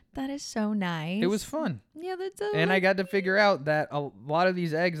did. that is so nice. It was fun. Yeah, that's so And I got to figure out that a lot of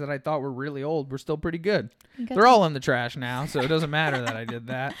these eggs that I thought were really old were still pretty good. You got They're to- all in the trash now, so it doesn't matter that I did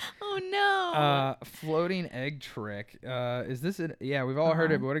that. Oh no. Floating egg trick. Is this it? Yeah, we've all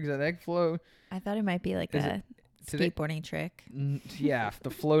heard it, but what is that egg float? I thought it might be like Is a today- skateboarding trick. Yeah, the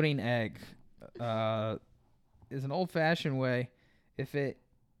floating egg is an old-fashioned way.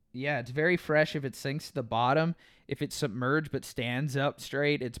 It's very fresh if it sinks to the bottom. If it's submerged but stands up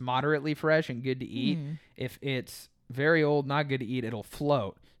straight, it's moderately fresh and good to eat. If it's very old, not good to eat, it'll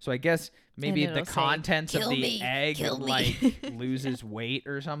float. So I guess maybe And the it'll say, contents of "Kill the me, egg kill me." like loses weight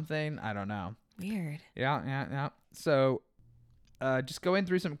or something. I don't know. Weird. Yeah. So, just going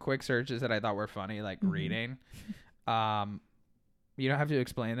through some quick searches that I thought were funny, like reading. You don't have to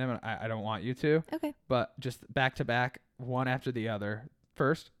explain them. I don't want you to. Okay. But just back to back, one after the other.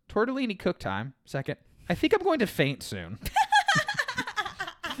 First, tortellini cook time. Second, I think I'm going to faint soon.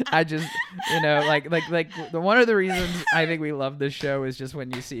 I just, like the one of the reasons I think we love this show is just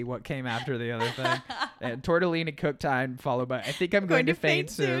when you see what came after the other thing. And tortellini cook time followed by I think I'm going to faint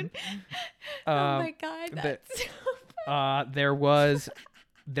soon. Oh my god, that's there was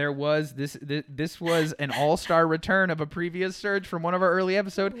this was an all-star return of a previous surge from one of our early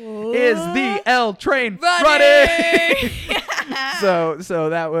episodes. Is the L train running? so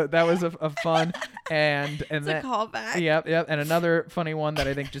that was a fun and it's a that callback. Yep. And another funny one that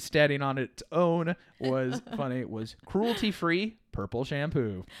I think just standing on its own was funny was cruelty-free purple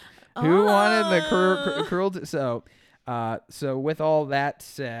shampoo. Who wanted the cruelty? So with all that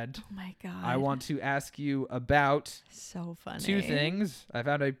said, Oh my god. I want to ask you about so funny. 2 things. I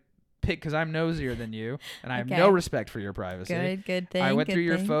found a pic because I'm nosier than you, and I have Okay. no respect for your privacy. Good thing. I went good through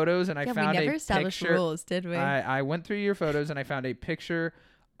your thing. photos and I Yeah, found we never a established picture. rules, did we? I went through your photos and I found a picture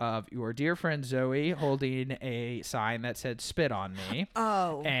of your dear friend Zoe holding a sign that said "Spit on me,"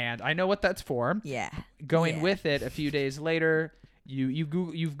 oh. and I know what that's for. Yeah. Going Yeah. with it, a few days later, you've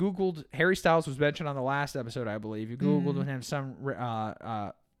Googled Harry Styles was mentioned on the last episode, I believe. You Googled him some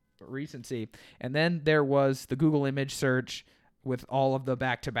recency, and then there was the Google image search with all of the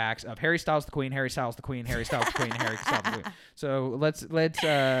back-to-backs of Harry Styles the Queen, Harry Styles the Queen, Harry Styles the Queen, Harry Styles the Queen. So let's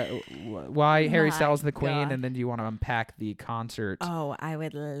why Harry My Styles the Queen, God. and then do you want to unpack the concert? Oh, I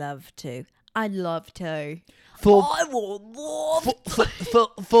would love to. I'd love to. For, I would love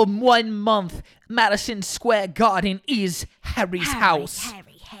for 1 month, Madison Square Garden is Harry's house.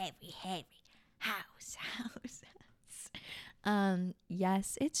 Harry house.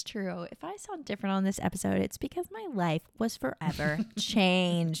 Yes, it's true. If I sound different on this episode, it's because my life was forever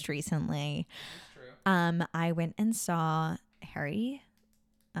changed recently. I went and saw Harry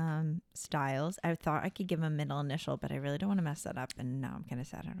Styles. I thought I could give him a middle initial, but I really don't want to mess that up. And now I'm kind of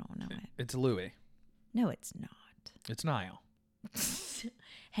sad I don't know it. It's Louis. No, it's not. It's Niall.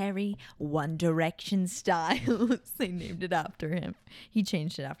 Harry One Direction Styles. They named it after him. He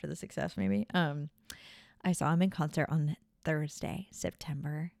changed it after the success, maybe. I saw him in concert on Thursday,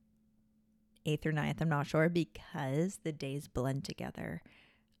 September 8th or 9th. I'm not sure because the days blend together.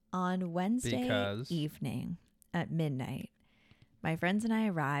 On Wednesday evening at midnight, my friends and I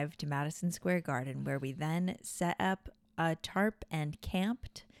arrived to Madison Square Garden, where we then set up a tarp and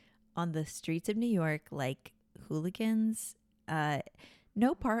camped on the streets of New York like hooligans.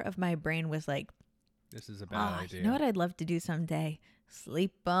 No part of my brain was like, This is a bad idea. you know what I'd love to do someday?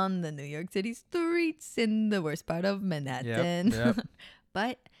 Sleep on the New York City streets in the worst part of Manhattan. Yep.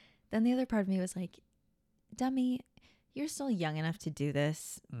 But then the other part of me was like, dummy, you're still young enough to do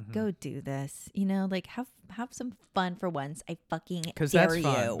this. Mhm. Go do this. You know, like have some fun for once. I fucking Because dare that's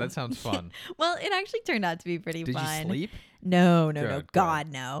fun. you. That sounds fun. Well, it actually turned out to be pretty Did fun. you sleep? No. Good.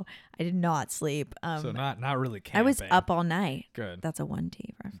 God, no. I did not sleep. So not really camping. I was up all night. Good. That's a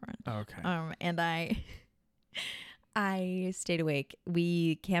 1T reference. Okay. And I stayed awake.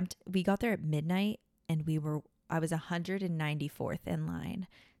 We camped. We got there at midnight, and I was 194th in line.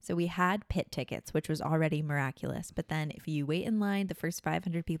 So we had pit tickets, which was already miraculous. But then if you wait in line, the first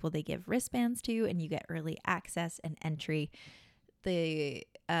 500 people they give wristbands to, and you get early access and entry. The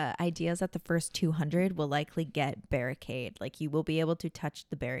idea is that the first 200 will likely get barricade. Like you will be able to touch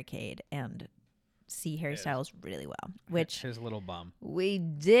the barricade and see Harry Styles really well, which his little bum. we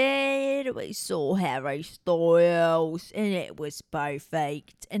did. We saw Harry Styles, and it was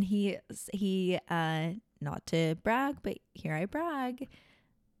perfect. And he not to brag, but here I brag.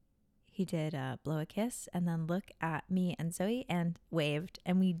 He did blow a kiss and then look at me and Zoe and waved,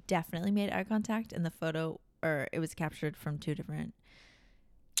 and we definitely made eye contact in the photo, or it was captured from two different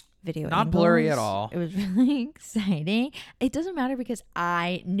video Not angles. blurry at all. It was really exciting. It doesn't matter because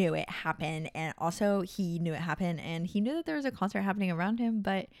I knew it happened, and also he knew it happened, and he knew that there was a concert happening around him,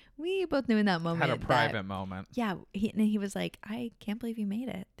 but we both knew in that moment Had a private moment. Yeah, he was like, I can't believe you made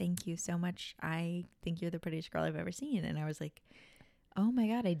it. Thank you so much. I think you're the prettiest girl I've ever seen. And I was like, oh my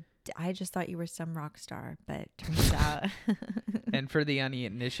God, I just thought you were some rock star, but turns out. And for the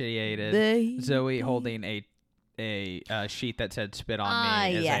uninitiated, Zoe holding a sheet that said "spit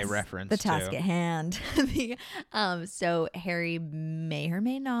on me" is a reference the task to at hand. So Harry may or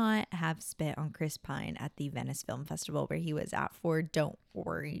may not have spit on Chris Pine at the Venice Film Festival where he was at for "Don't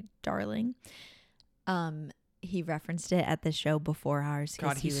Worry, Darling." He referenced it at the show before ours.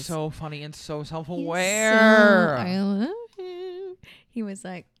 God, he he's was so funny and so he's self-aware. I love him. He was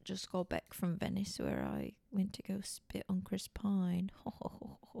like, just got back from Venice where I went to go spit on Chris Pine.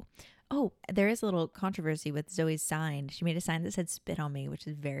 Oh, there is a little controversy with Zoe's sign. She made a sign that said "spit on me," which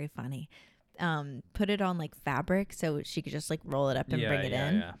is very funny. Put it on like fabric so she could just like roll it up and bring it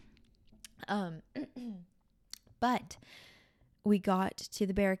in. Yeah. But we got to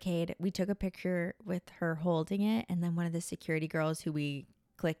the barricade. We took a picture with her holding it, and then one of the security girls who we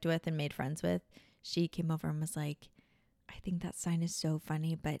clicked with and made friends with, she came over and was like, I think that sign is so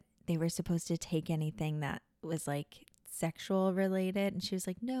funny, but they were supposed to take anything that was like sexual related. And she was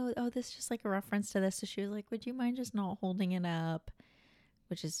like, no, this is just like a reference to this. So she was like, would you mind just not holding it up?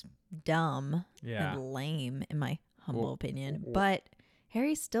 Which is dumb and lame in my humble opinion. But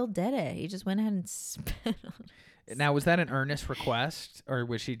Harry still did it. He just went ahead and spit on it. Now, was that an earnest request, or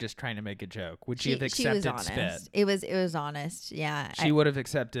was she just trying to make a joke? Would she have accepted she was honest. spit? It was honest. Yeah. She would have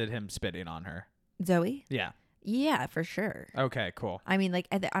accepted him spitting on her. Zoe? Yeah. Yeah, for sure. Okay, cool. I mean, like,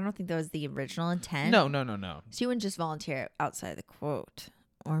 I don't think that was the original intent. No. She wouldn't just volunteer outside the quote.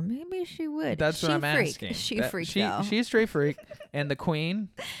 Or maybe she would. That's what I'm asking. She freaked out. She's a straight freak. And the queen?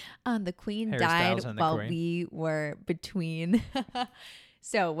 The queen Harry died Styles and the while Queen. we were between.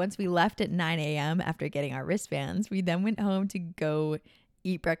 So once we left at 9 a.m. after getting our wristbands, we then went home to go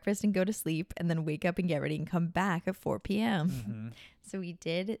eat breakfast and go to sleep, and then wake up and get ready and come back at 4 p.m. Mm-hmm. So we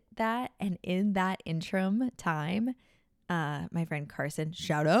did that, and in that interim time, my friend Carson,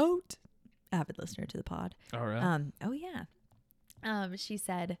 shout out, avid listener to the pod. All right. Oh yeah. She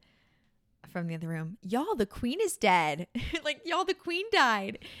said from the other room, y'all, the queen is dead. Like, y'all, the queen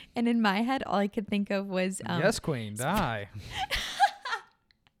died. And in my head, all I could think of was yes, queen, die.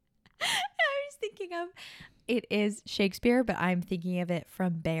 I was thinking of, it is Shakespeare, but I'm thinking of it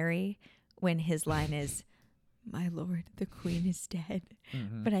from Barry when his line is, my lord, the queen is dead.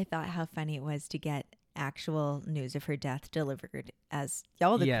 Mm-hmm. But I thought how funny it was to get actual news of her death delivered as,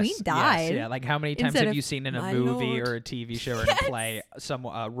 y'all, the queen died. Yes, yeah, like how many times Instead have of, you seen in a "My movie lord." or a TV show or in a play some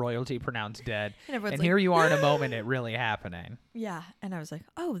royalty pronounced dead? And everyone's And like, here you are in a moment, it really happening. yeah. And I was like,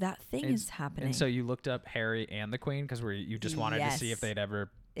 oh, that thing is happening. And so you looked up Harry and the Queen because you just wanted to see if they'd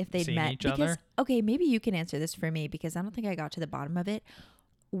ever seen met each other? Okay, maybe you can answer this for me because I don't think I got to the bottom of it.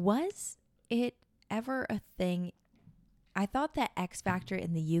 Was it ever a thing? I thought that X Factor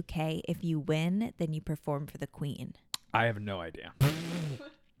in the UK, if you win, then you perform for the Queen. I have no idea.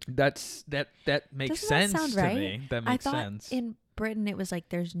 that makes Doesn't sense that sound to right? me. That I makes thought sense. in Britain it was like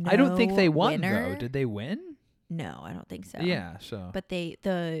there's no I don't think they won winner. though. Did they win? No, I don't think so. Yeah, so But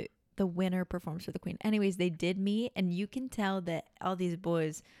the winner performs for the Queen. Anyways, they did meet, and you can tell that all these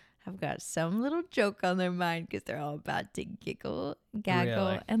boys have got some little joke on their mind because they're all about to giggle, gaggle,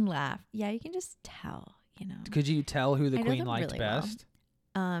 Really? and laugh. Yeah, you can just tell, you know. could you tell who the I know Queen them liked really well. best?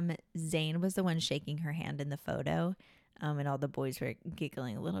 Zayn was the one shaking her hand in the photo. And all the boys were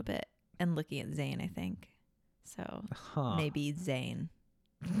giggling a little bit and looking at Zayn, I think. So Huh. maybe Zayn.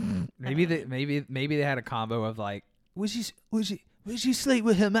 Maybe they had a combo of like, would she sleep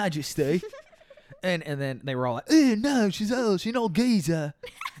with Her Majesty? and then they were all like, oh no, she's not geezer.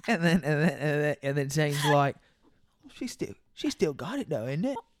 and then Zayn's like, she still got it though, isn't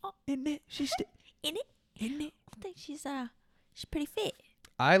it? Isn't it? She's still In it? isn't it? I think she's pretty fit.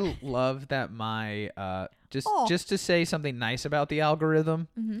 I love that my Oh. just to say something nice about the algorithm,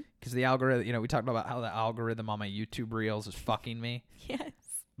 Mm-hmm. because the algorithm, we talked about how the algorithm on my YouTube Reels is fucking me. Yes.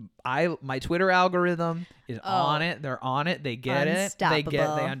 My Twitter algorithm is Oh. on it. They're on it. They get it. They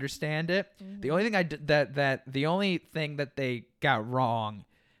Unstoppable. understand it. The only thing the only thing that they got wrong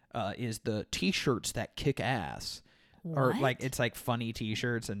is the T-shirts that kick ass. Or like What? it's like funny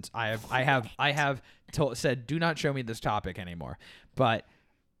T-shirts, and I have said do not show me this topic anymore. But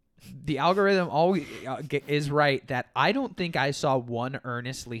the algorithm always is right that I don't think I saw one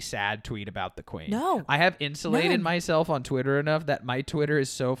earnestly sad tweet about the Queen. No. I have insulated None. myself on Twitter enough that my Twitter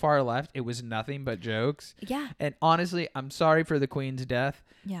is so far left it was nothing but jokes. Yeah. And honestly, I'm sorry for the Queen's death.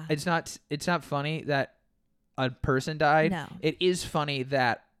 Yeah. It's not funny that a person died. No. It is funny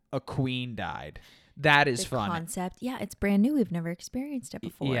that a queen died. That is the funny. concept. Yeah, it's brand new. We've never experienced it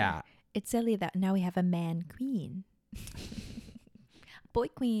before. Yeah. It's silly that now we have a man queen. Boy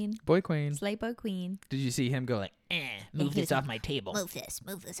queen. Boy queen. Slay boy queen. Did you see him go like, move he this was off my table? Move this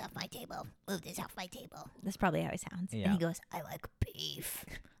off my table. Move this off my table. That's probably how he sounds. Yeah. And he goes, I like beef.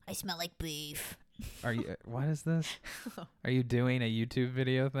 I smell like beef. Are you? What is this? Are you doing a YouTube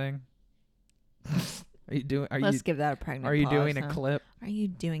video thing? Are you doing? Let's give that a pregnant Are you pause, doing a huh? clip? Are you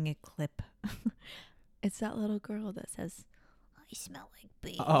doing a clip? It's that little girl that says, I smell like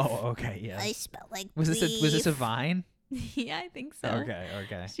beef. Oh, okay, I yes. smell like Was beef. this a Vine? yeah, I think so. Okay.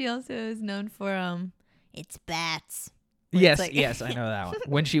 She also is known for It's bats. Where Yes, it's like- yes, I know that one.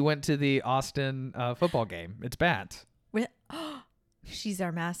 When she went to the Austin football game, it's bats. she's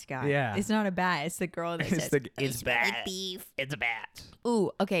our mascot. Yeah. It's not a bat, it's the girl that says I smell like beef. It's a bat. ooh,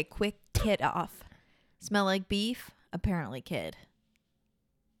 okay, quick kid off. Smell like beef? Apparently kid.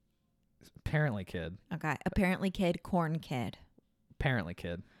 Apparently, kid. Okay. Apparently kid, corn kid. Apparently,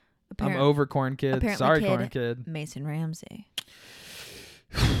 kid. Apparent- I'm over corn kid. apparently Sorry, kid. corn kid. Mason Ramsey.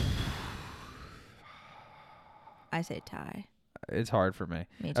 I say tie. It's hard for me.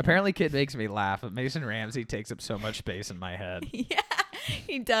 Me too. Apparently, kid makes me laugh, but Mason Ramsey takes up so much space in my head. Yeah,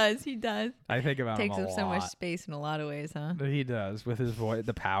 he does. He does. I think about Takes him a up so much lot. space in a lot of ways, huh? He does with his voice,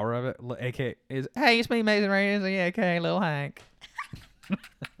 the power of it. AK is, hey, it's me, Mason Ramsey. AK, Lil Hank.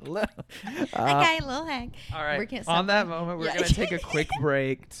 Okay, little Hank. All right. We're gonna On stop that that. moment, we're Yeah. gonna take a quick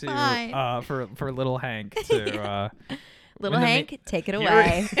break to Bye. for Little Hank to Little when the Hank, take it You're-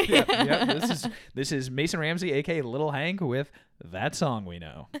 away. yep. This is Mason Ramsey, aka Little Hank, with That Song We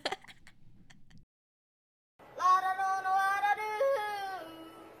Know. Lord, I don't know what I do.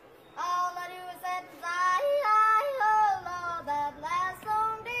 All I do is say, oh Lord, that last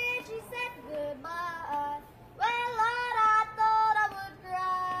song did she said goodbye. Well, Lord, I thought I would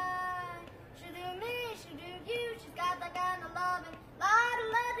cry. She do me, she do you, she's got that kind of loving. Lord, I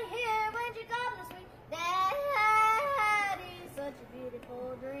love to hear when she calls me sweet Daddy, such a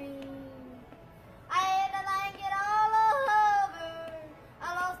beautiful dream. I had to like it all over. I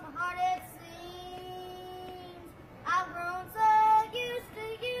lost my heart, it seems. I've grown so used to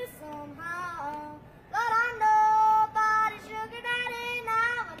you somehow. Lord, I'm nobody's sugar daddy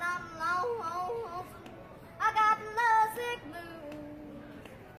now, and I'm lonesome. I got the lovesick blues.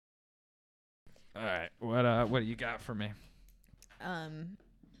 All right. What do you got for me?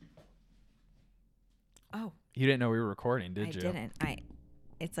 Oh, You didn't know we were recording, did I you? didn't.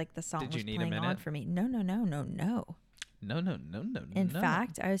 It's like the song Did you was need a playing on minute? for me. No. No. In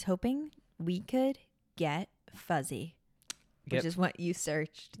fact, I was hoping we could get fuzzy, Get- which is what you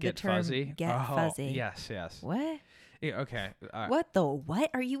searched. Get the term fuzzy. Get Oh, fuzzy. Yes. What? Yeah, okay. What the what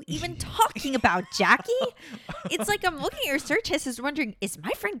are you even talking about, Jackie? It's like I'm looking at your search history wondering, is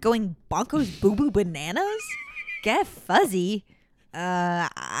my friend going bonkos boo boo bananas? Get fuzzy.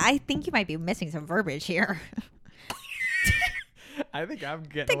 I think you might be missing some verbiage here. I think I'm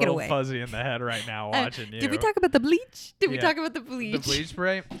getting Take a it little away. fuzzy in the head right now watching you. Did we talk about the bleach? Did we Yeah. talk about the the bleach? bleach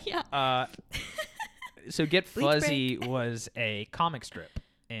spray? Yeah. So Get Bleach Fuzzy was a comic strip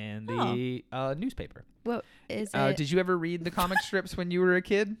in the newspaper. What is it? Did you ever read the comic strips when you were a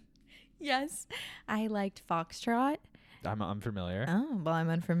kid? Yes. I liked Foxtrot. I'm familiar. Oh, well, I'm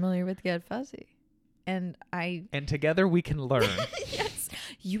unfamiliar with Get Fuzzy. And I, And together we can learn. yes,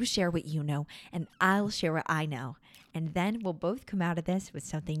 you share what you know, and I'll share what I know. And then we'll both come out of this with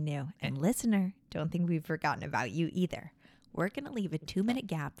something new. And listener, don't think we've forgotten about you either. We're going to leave a 2-minute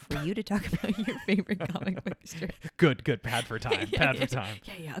gap for you to talk about your favorite comic book strip. Good. Pad for time. Pad for time.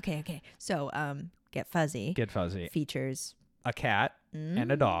 Yeah. Okay. So, Get Fuzzy. Get Fuzzy. Features. A cat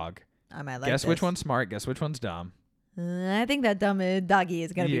and a dog. I might like Guess this. which one's smart. Guess which one's dumb. I think that dumb doggy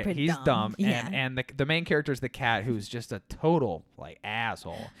is going to be pretty he's dumb. dumb. Yeah. And the main character is the cat, who's just a total like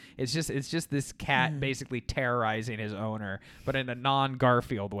asshole. It's just this cat basically terrorizing his owner, but in a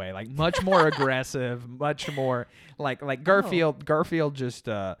non-Garfield way, like much more aggressive, much more like Garfield. Garfield just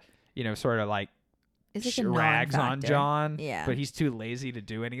sort of like It's like a rags on non-factor. John, Yeah. but he's too lazy to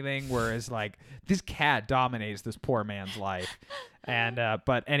do anything. Whereas like this cat dominates this poor man's life. And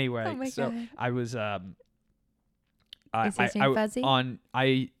but anyway, Oh my so God. I was Is his name Fuzzy?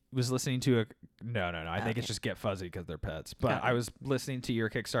 I was listening to a no. I think it's Okay. just Get Fuzzy because they're pets. But Got I it. was listening to your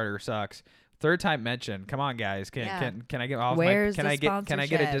Kickstarter sucks. Third time mention. Come on, guys. Can I get off Where's my? the Can I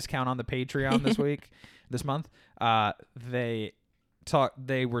get a sponsorship? discount on the Patreon this month?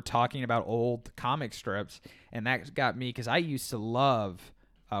 They were talking about old comic strips, and that got me because I used to love.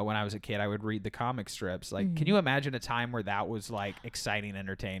 When I was a kid, I would read the comic strips. Like, can you imagine a time where that was like exciting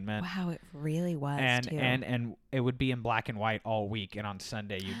entertainment? Wow, it really was too. And it would be in black and white all week, and on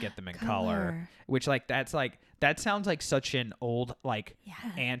Sunday you'd get them in color. Color. Which that sounds like such an old Yeah.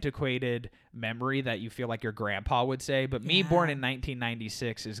 antiquated memory that you feel like your grandpa would say. But me, Yeah. born in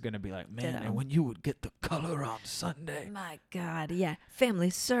 1996, is gonna be like, man, Ditto. and when you would get the color on Sunday. My God, yeah. Family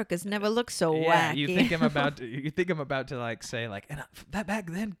circus never looked so Yeah, wacky. you think I'm about to like say like, and that back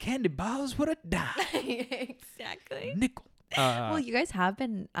then candy bars were a dime, Exactly. nickel. Well, you guys have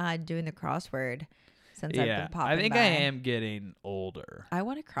been doing the crossword since I've been popping I think by. I am getting older. I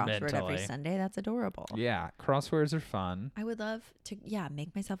want a crossword every mentally. Sunday. That's adorable. Yeah, crosswords are fun. I would love to,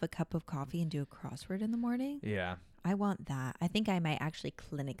 make myself a cup of coffee and do a crossword in the morning. Yeah. I want that. I think I might actually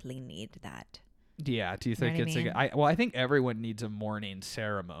clinically need that. Yeah. Do you know think what I it's mean? I think everyone needs a morning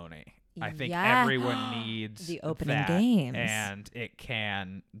ceremony. I think Yeah. everyone needs The opening that. games. And it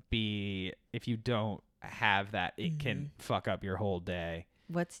can be, if you don't have that, it can Mm-hmm. fuck up your whole day.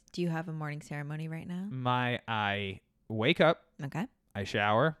 Do you have a morning ceremony right now? I wake up, Okay. I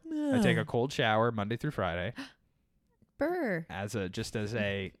shower, I take a cold shower Monday through Friday Burr.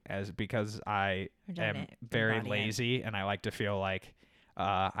 because I I've done am it. very Embody it. lazy and I like to feel like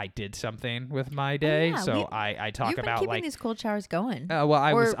I did something with my day. Oh, yeah, So I talk You've been about keeping like these cold showers going. well,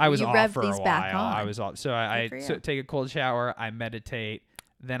 I Or was you off rev for a these while. back on. I was off. So I Good for you. take a cold shower, I meditate,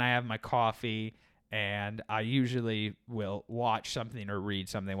 then I have my coffee, and I usually will watch something or read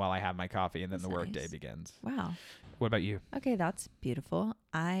something while I have my coffee, and then That's the workday nice. begins. Wow. What about you? Okay, that's beautiful.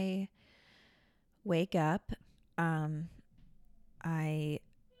 I wake up.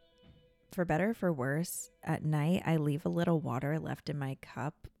 For better or for worse, at night I leave a little water left in my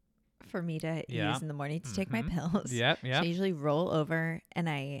cup for me to Yeah. use in the morning to take my Mhm. pills. Yep, So yep. I usually roll over and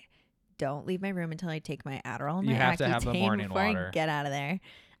I don't leave my room until I take my Adderall. You my have to have the Accutane morning before water. I get out of there.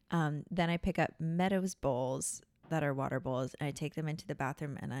 Then I pick up Meadows bowls that are water bowls and I take them into the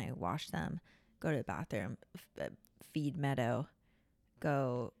bathroom and I wash them. Go to the bathroom, feed Meadow,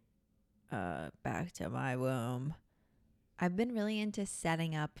 go back to my room. I've been really into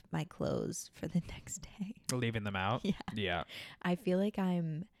setting up my clothes for the next day. Leaving them out. Yeah. Yeah. I feel like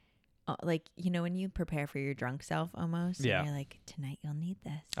I'm like, when you prepare for your drunk self almost. Yeah. And you're like, tonight you'll need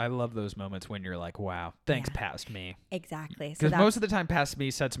this. I love those moments when you're like, wow, thanks, Yeah. past me. Exactly. So Because that's most of the time, past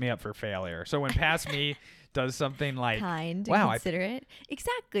me sets me up for failure. So when past me does something like, kind wow, and considerate.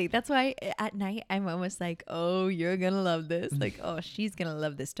 Exactly. That's why at night I'm almost like, oh, you're going to love this. Like, oh, she's going to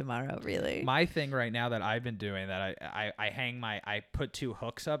love this tomorrow, really. my thing right now that I've been doing that I put 2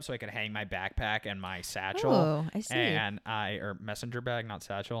 hooks up so I could hang my backpack and my satchel. Oh, I see. And or messenger bag, not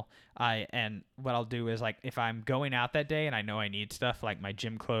satchel. And what I'll do is like if I'm going out that day and I know I need stuff like my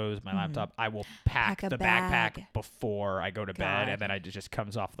gym clothes, my laptop, I will pack Pack a the bag. backpack before I go to bed, God. and then it just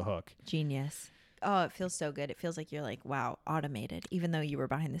comes off the hook. Genius. Oh, it feels so good. It feels like you're like, wow, automated, even though you were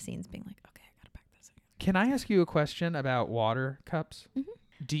behind the scenes being like, okay, I got to pack this. Can I ask you a question about water cups? Mm-hmm.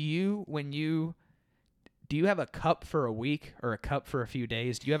 Do you have a cup for a week or a cup for a few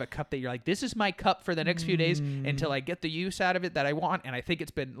days? Do you have a cup that you're like, this is my cup for the next few days until I get the use out of it that I want, and I think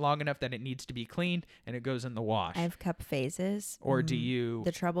it's been long enough that it needs to be cleaned, and it goes in the wash? I have cup phases. Or do you...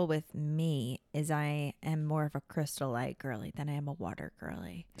 The trouble with me is I am more of a Crystal Light girly than I am a water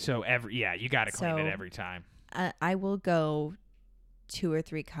girly. So you got to clean it So- every time. I will go 2 or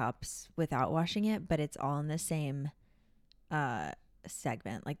 3 cups without washing it, but it's all in the same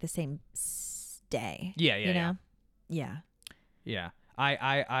segment, like the same day. Yeah. You know? Yeah. Yeah.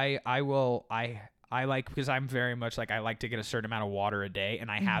 I I like, because I'm very much like, I like to get a certain amount of water a day,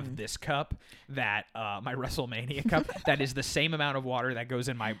 and I have this cup that my WrestleMania cup that is the same amount of water that goes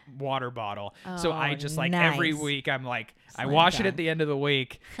in my water bottle. So I just like every nice. week I'm like, I Slam wash it dunk. at the end of the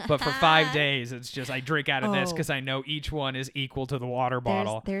week, but for 5 days it's just I drink out of this because I know each one is equal to the water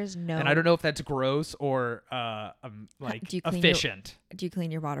bottle. There's no. And I don't know if that's gross or like do you clean your- efficient. Do you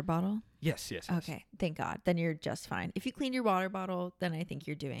clean your water bottle? Yes. Okay, thank God. Then you're just fine. If you clean your water bottle, then I think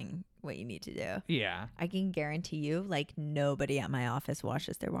you're doing what you need to do. Yeah. I can guarantee you, like, nobody at my office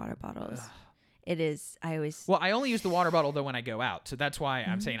washes their water bottles. It is. I always. Well, I only use the water bottle though when I go out, so that's why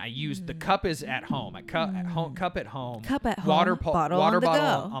I'm saying I use the cup is at home. I cup at home. Cup at home, Water bottle water on the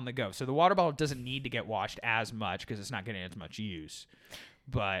bottle go. on the go. So the water bottle doesn't need to get washed as much because it's not getting as much use.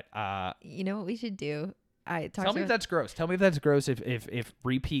 But You know what we should do? tell me if that's gross. Tell me if that's gross. If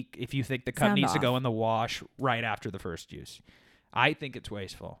repeat, if you think the cup Sound needs to off. go in the wash right after the first use, I think it's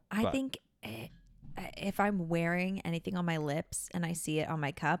wasteful. I but- think if I'm wearing anything on my lips and I see it on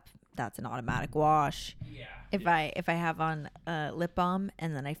my cup, that's an automatic wash. Yeah. If I have on lip balm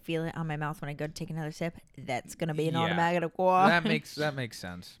and then I feel it on my mouth when I go to take another sip, that's gonna be an Yeah. automatic wash. That makes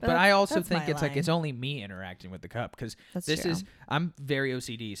sense. But But I that's- also that's think my it's like line. it's only me interacting with the cup because That's this true. is I'm very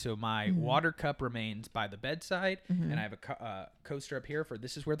OCD. So my water cup remains by the bedside, and I have a coaster up here for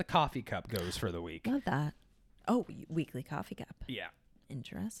this is where the coffee cup goes for the week. Love that. Oh, weekly coffee cup. Yeah.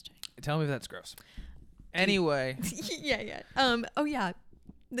 Interesting. Tell me if that's gross. Anyway, yeah. Oh yeah,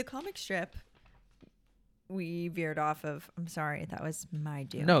 the comic strip. We veered off of. I'm sorry, that was my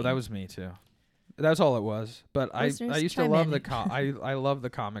doing. no, that was me too. That's all it was. But I Listeners, used to chime love in. I love the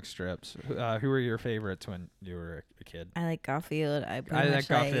comic strips. Who were your favorites when you were a kid? I like Garfield. I I pretty like much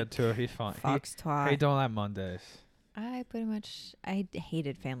Garfield like too. He's fun. Fox Twat. He don't have Mondays. I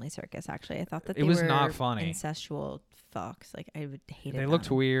hated Family Circus. Actually, I thought that It they was were not funny. incestual fucks. Like I would hate it. They looked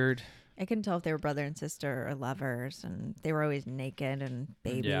weird. I couldn't tell if they were brother and sister or lovers, and they were always naked and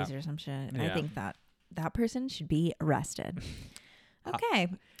babies Yeah. or some shit. Yeah. I think that person should be arrested. Okay.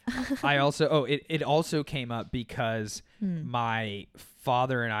 I also it also came up because my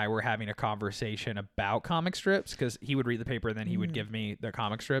father and I were having a conversation about comic strips because he would read the paper and then he would give me the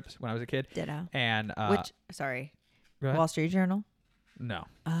comic strips when I was a kid. Ditto. And Sorry. go ahead. Wall Street Journal. No,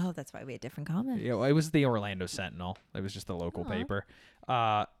 Oh, that's why we had different comments. yeah, it was the Orlando Sentinel. It was just the local paper.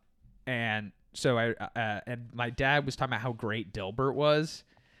 And so and my dad was talking about how great Dilbert was,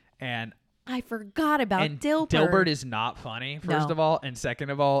 and I forgot about Dilbert. Dilbert is not funny, first No. of all, and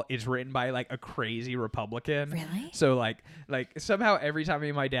second of all, it's written by like a crazy Republican. Really? So like somehow every time me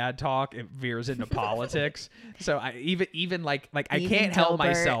and my dad talk, it veers into politics. So I even like I Even can't help Dilbert.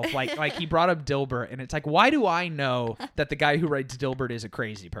 myself. Like he brought up Dilbert, and it's like, why do I know that the guy who writes Dilbert is a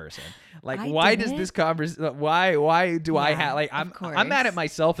crazy person? Like, I why does didn't. this conversation? Why do I Yeah, have like of I'm mad at course.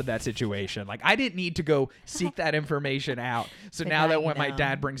 myself in that situation. Like I didn't need to go seek that information out. So But now now that you when my know.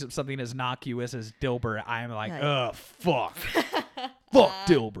 dad brings up something as innocuous as Dilbert, I'm like, Like- ugh, fuck. Fuck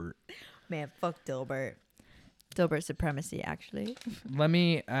Dilbert. Man, fuck Dilbert. Dilbert supremacy, actually. Let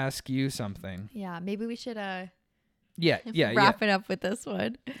me ask you something. Yeah, maybe we should Yeah. wrap it up with this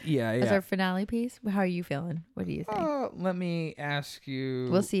one Yeah. as our finale piece. How are you feeling? What do you think? Let me ask you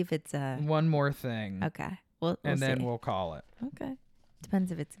We'll see if it's one more thing. okay. We'll And then see. we'll call it. Okay.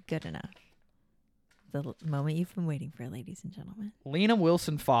 Depends if it's good enough. The moment you've been waiting for, ladies and gentlemen. Lena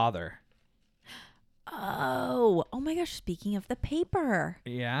Wilson father. Oh my gosh. Speaking of the paper,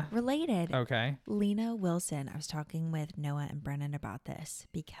 Yeah. related. Okay. Lena Wilson. I was talking with Noah and Brennan about this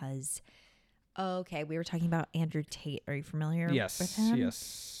because, we were talking about Andrew Tate. Are you familiar with Yes. him?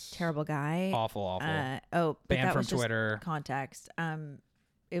 Yes. Terrible guy. Awful. But Banned that from was just Twitter. context.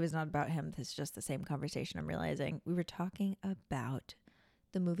 It was not about him. This is just the same conversation. I'm realizing we were talking about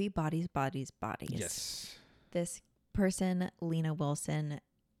the movie Bodies, Bodies, Bodies. Yes. This person, Lena Wilson,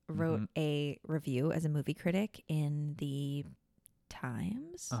 wrote a review as a movie critic in the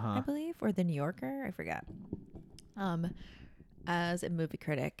Times, I believe, or the New Yorker. I forget. As a movie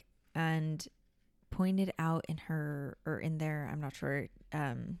critic, and pointed out in their, I'm not sure,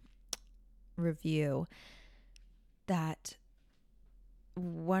 review that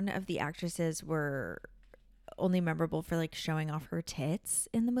one of the actresses were only memorable for like showing off her tits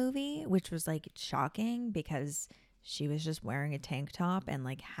in the movie, which was like shocking because she was just wearing a tank top and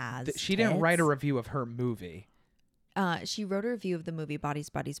like has She didn't write a tits. review of her movie. She wrote a review of the movie Bodies,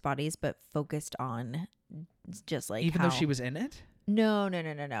 Bodies, Bodies, but focused on just like Even how, though she was in it? no,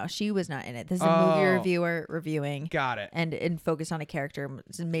 she was not in it. This is a movie Oh. reviewer reviewing Got it. and focused on a character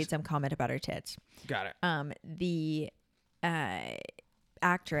and made some comment about her tits. Got it. The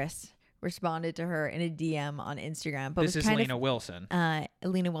actress responded to her in a DM on Instagram, but This was is kind Lena Wilson. of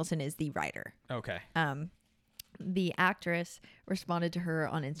Lena Wilson is the writer. Okay. The actress responded to her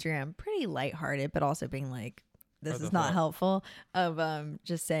on Instagram pretty lighthearted, but also being like, this the is not fuck? helpful, of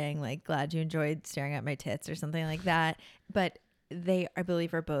just saying like, glad you enjoyed staring at my tits or something like that. But they, I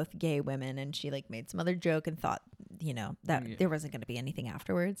believe, are both gay women, and she like made some other joke and thought, you know, that there wasn't going to be anything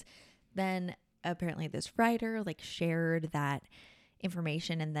afterwards. Then apparently this writer like shared that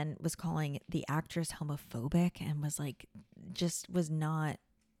information and then was calling the actress homophobic and was like, just was not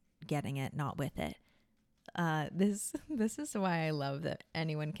getting it, not with it. This is why I love that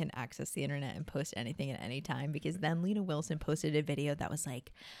anyone can access the internet and post anything at any time, because then Lena Wilson posted a video that was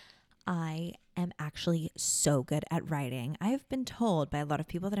like, I am actually so good at writing. I've been told by a lot of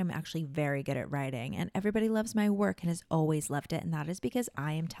people that I'm actually very good at writing, and everybody loves my work and has always loved it. And that is because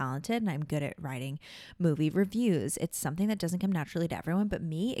I am talented and I'm good at writing movie reviews. It's something that doesn't come naturally to everyone, but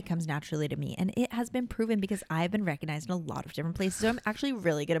me, it comes naturally to me. And it has been proven because I've been recognized in a lot of different places. So I'm actually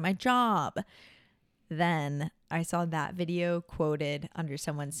really good at my job. Then I saw that video quoted under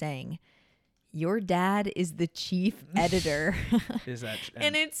someone saying, your dad is the chief editor. Is that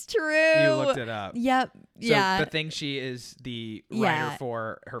and it's true. you looked it up? Yep. So yeah. the thing, she is the writer Yeah.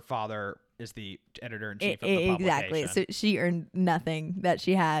 for, her father is the editor-in-chief of the publication. Exactly. So she earned nothing that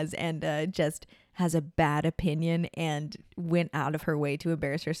she has, and just has a bad opinion and went out of her way to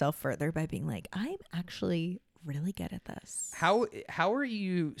embarrass herself further by being like, I'm actually really good at this. How are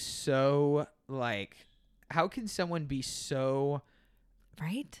you so like? How can someone be so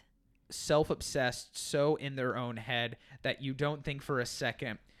Right? self-obsessed, so in their own head that you don't think for a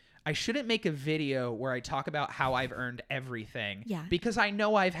second, I shouldn't make a video where I talk about how I've earned everything? Yeah. Because I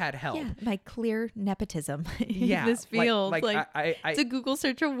know I've had help. Yeah, by clear nepotism Yeah, in this field. like I it's a Google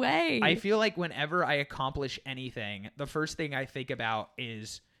search away. I feel like whenever I accomplish anything, the first thing I think about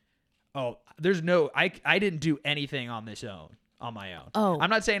is, oh, I didn't do anything on my own. Oh. I'm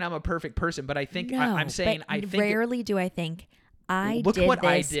not saying I'm a perfect person, but I think I'm saying but I think rarely do I think I Look did what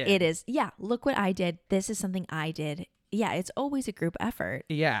I this. did. It is, yeah, look what I did. This is something I did. Yeah, it's always a group effort.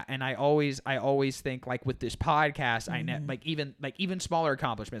 yeah, and I always think like with this podcast, Mm-hmm. like even smaller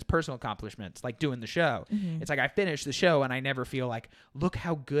accomplishments, personal accomplishments, like doing the show. Mm-hmm. It's like I finished the show and I never feel like, look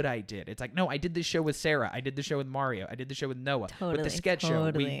how good I did. It's like, no, I did this show with Sarah. I did the show with Mario. I did the show with Noah. With Totally, the sketch show,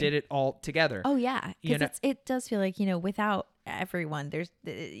 we totally. did it all together. Oh yeah, You know- because it does feel like, without everyone, there's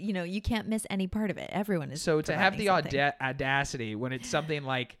you can't miss any part of it. Everyone is So to have the providing something. audacity when it's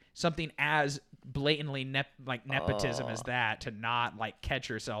something as blatantly nepotism as that, to not like catch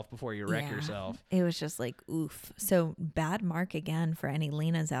yourself before you wreck Yeah. yourself. It was just like, oof. So bad mark again for any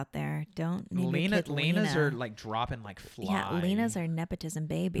Lenas out there. Don't name your kid Lenas Lena. are like dropping like flies. Yeah, Lenas are nepotism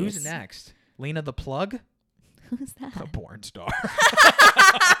babies. Who's next? Lena the Plug? Who's that? A porn star.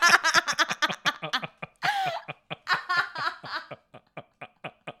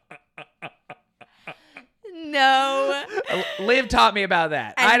 No. Liv taught me about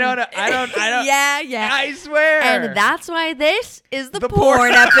that. I don't know. Yeah. I swear. And that's why this is the, The porn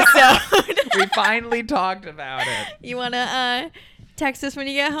porn- episode. we finally talked about it. You want to text us when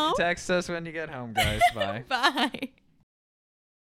you get home? Text us when you get home, guys. Bye. Bye.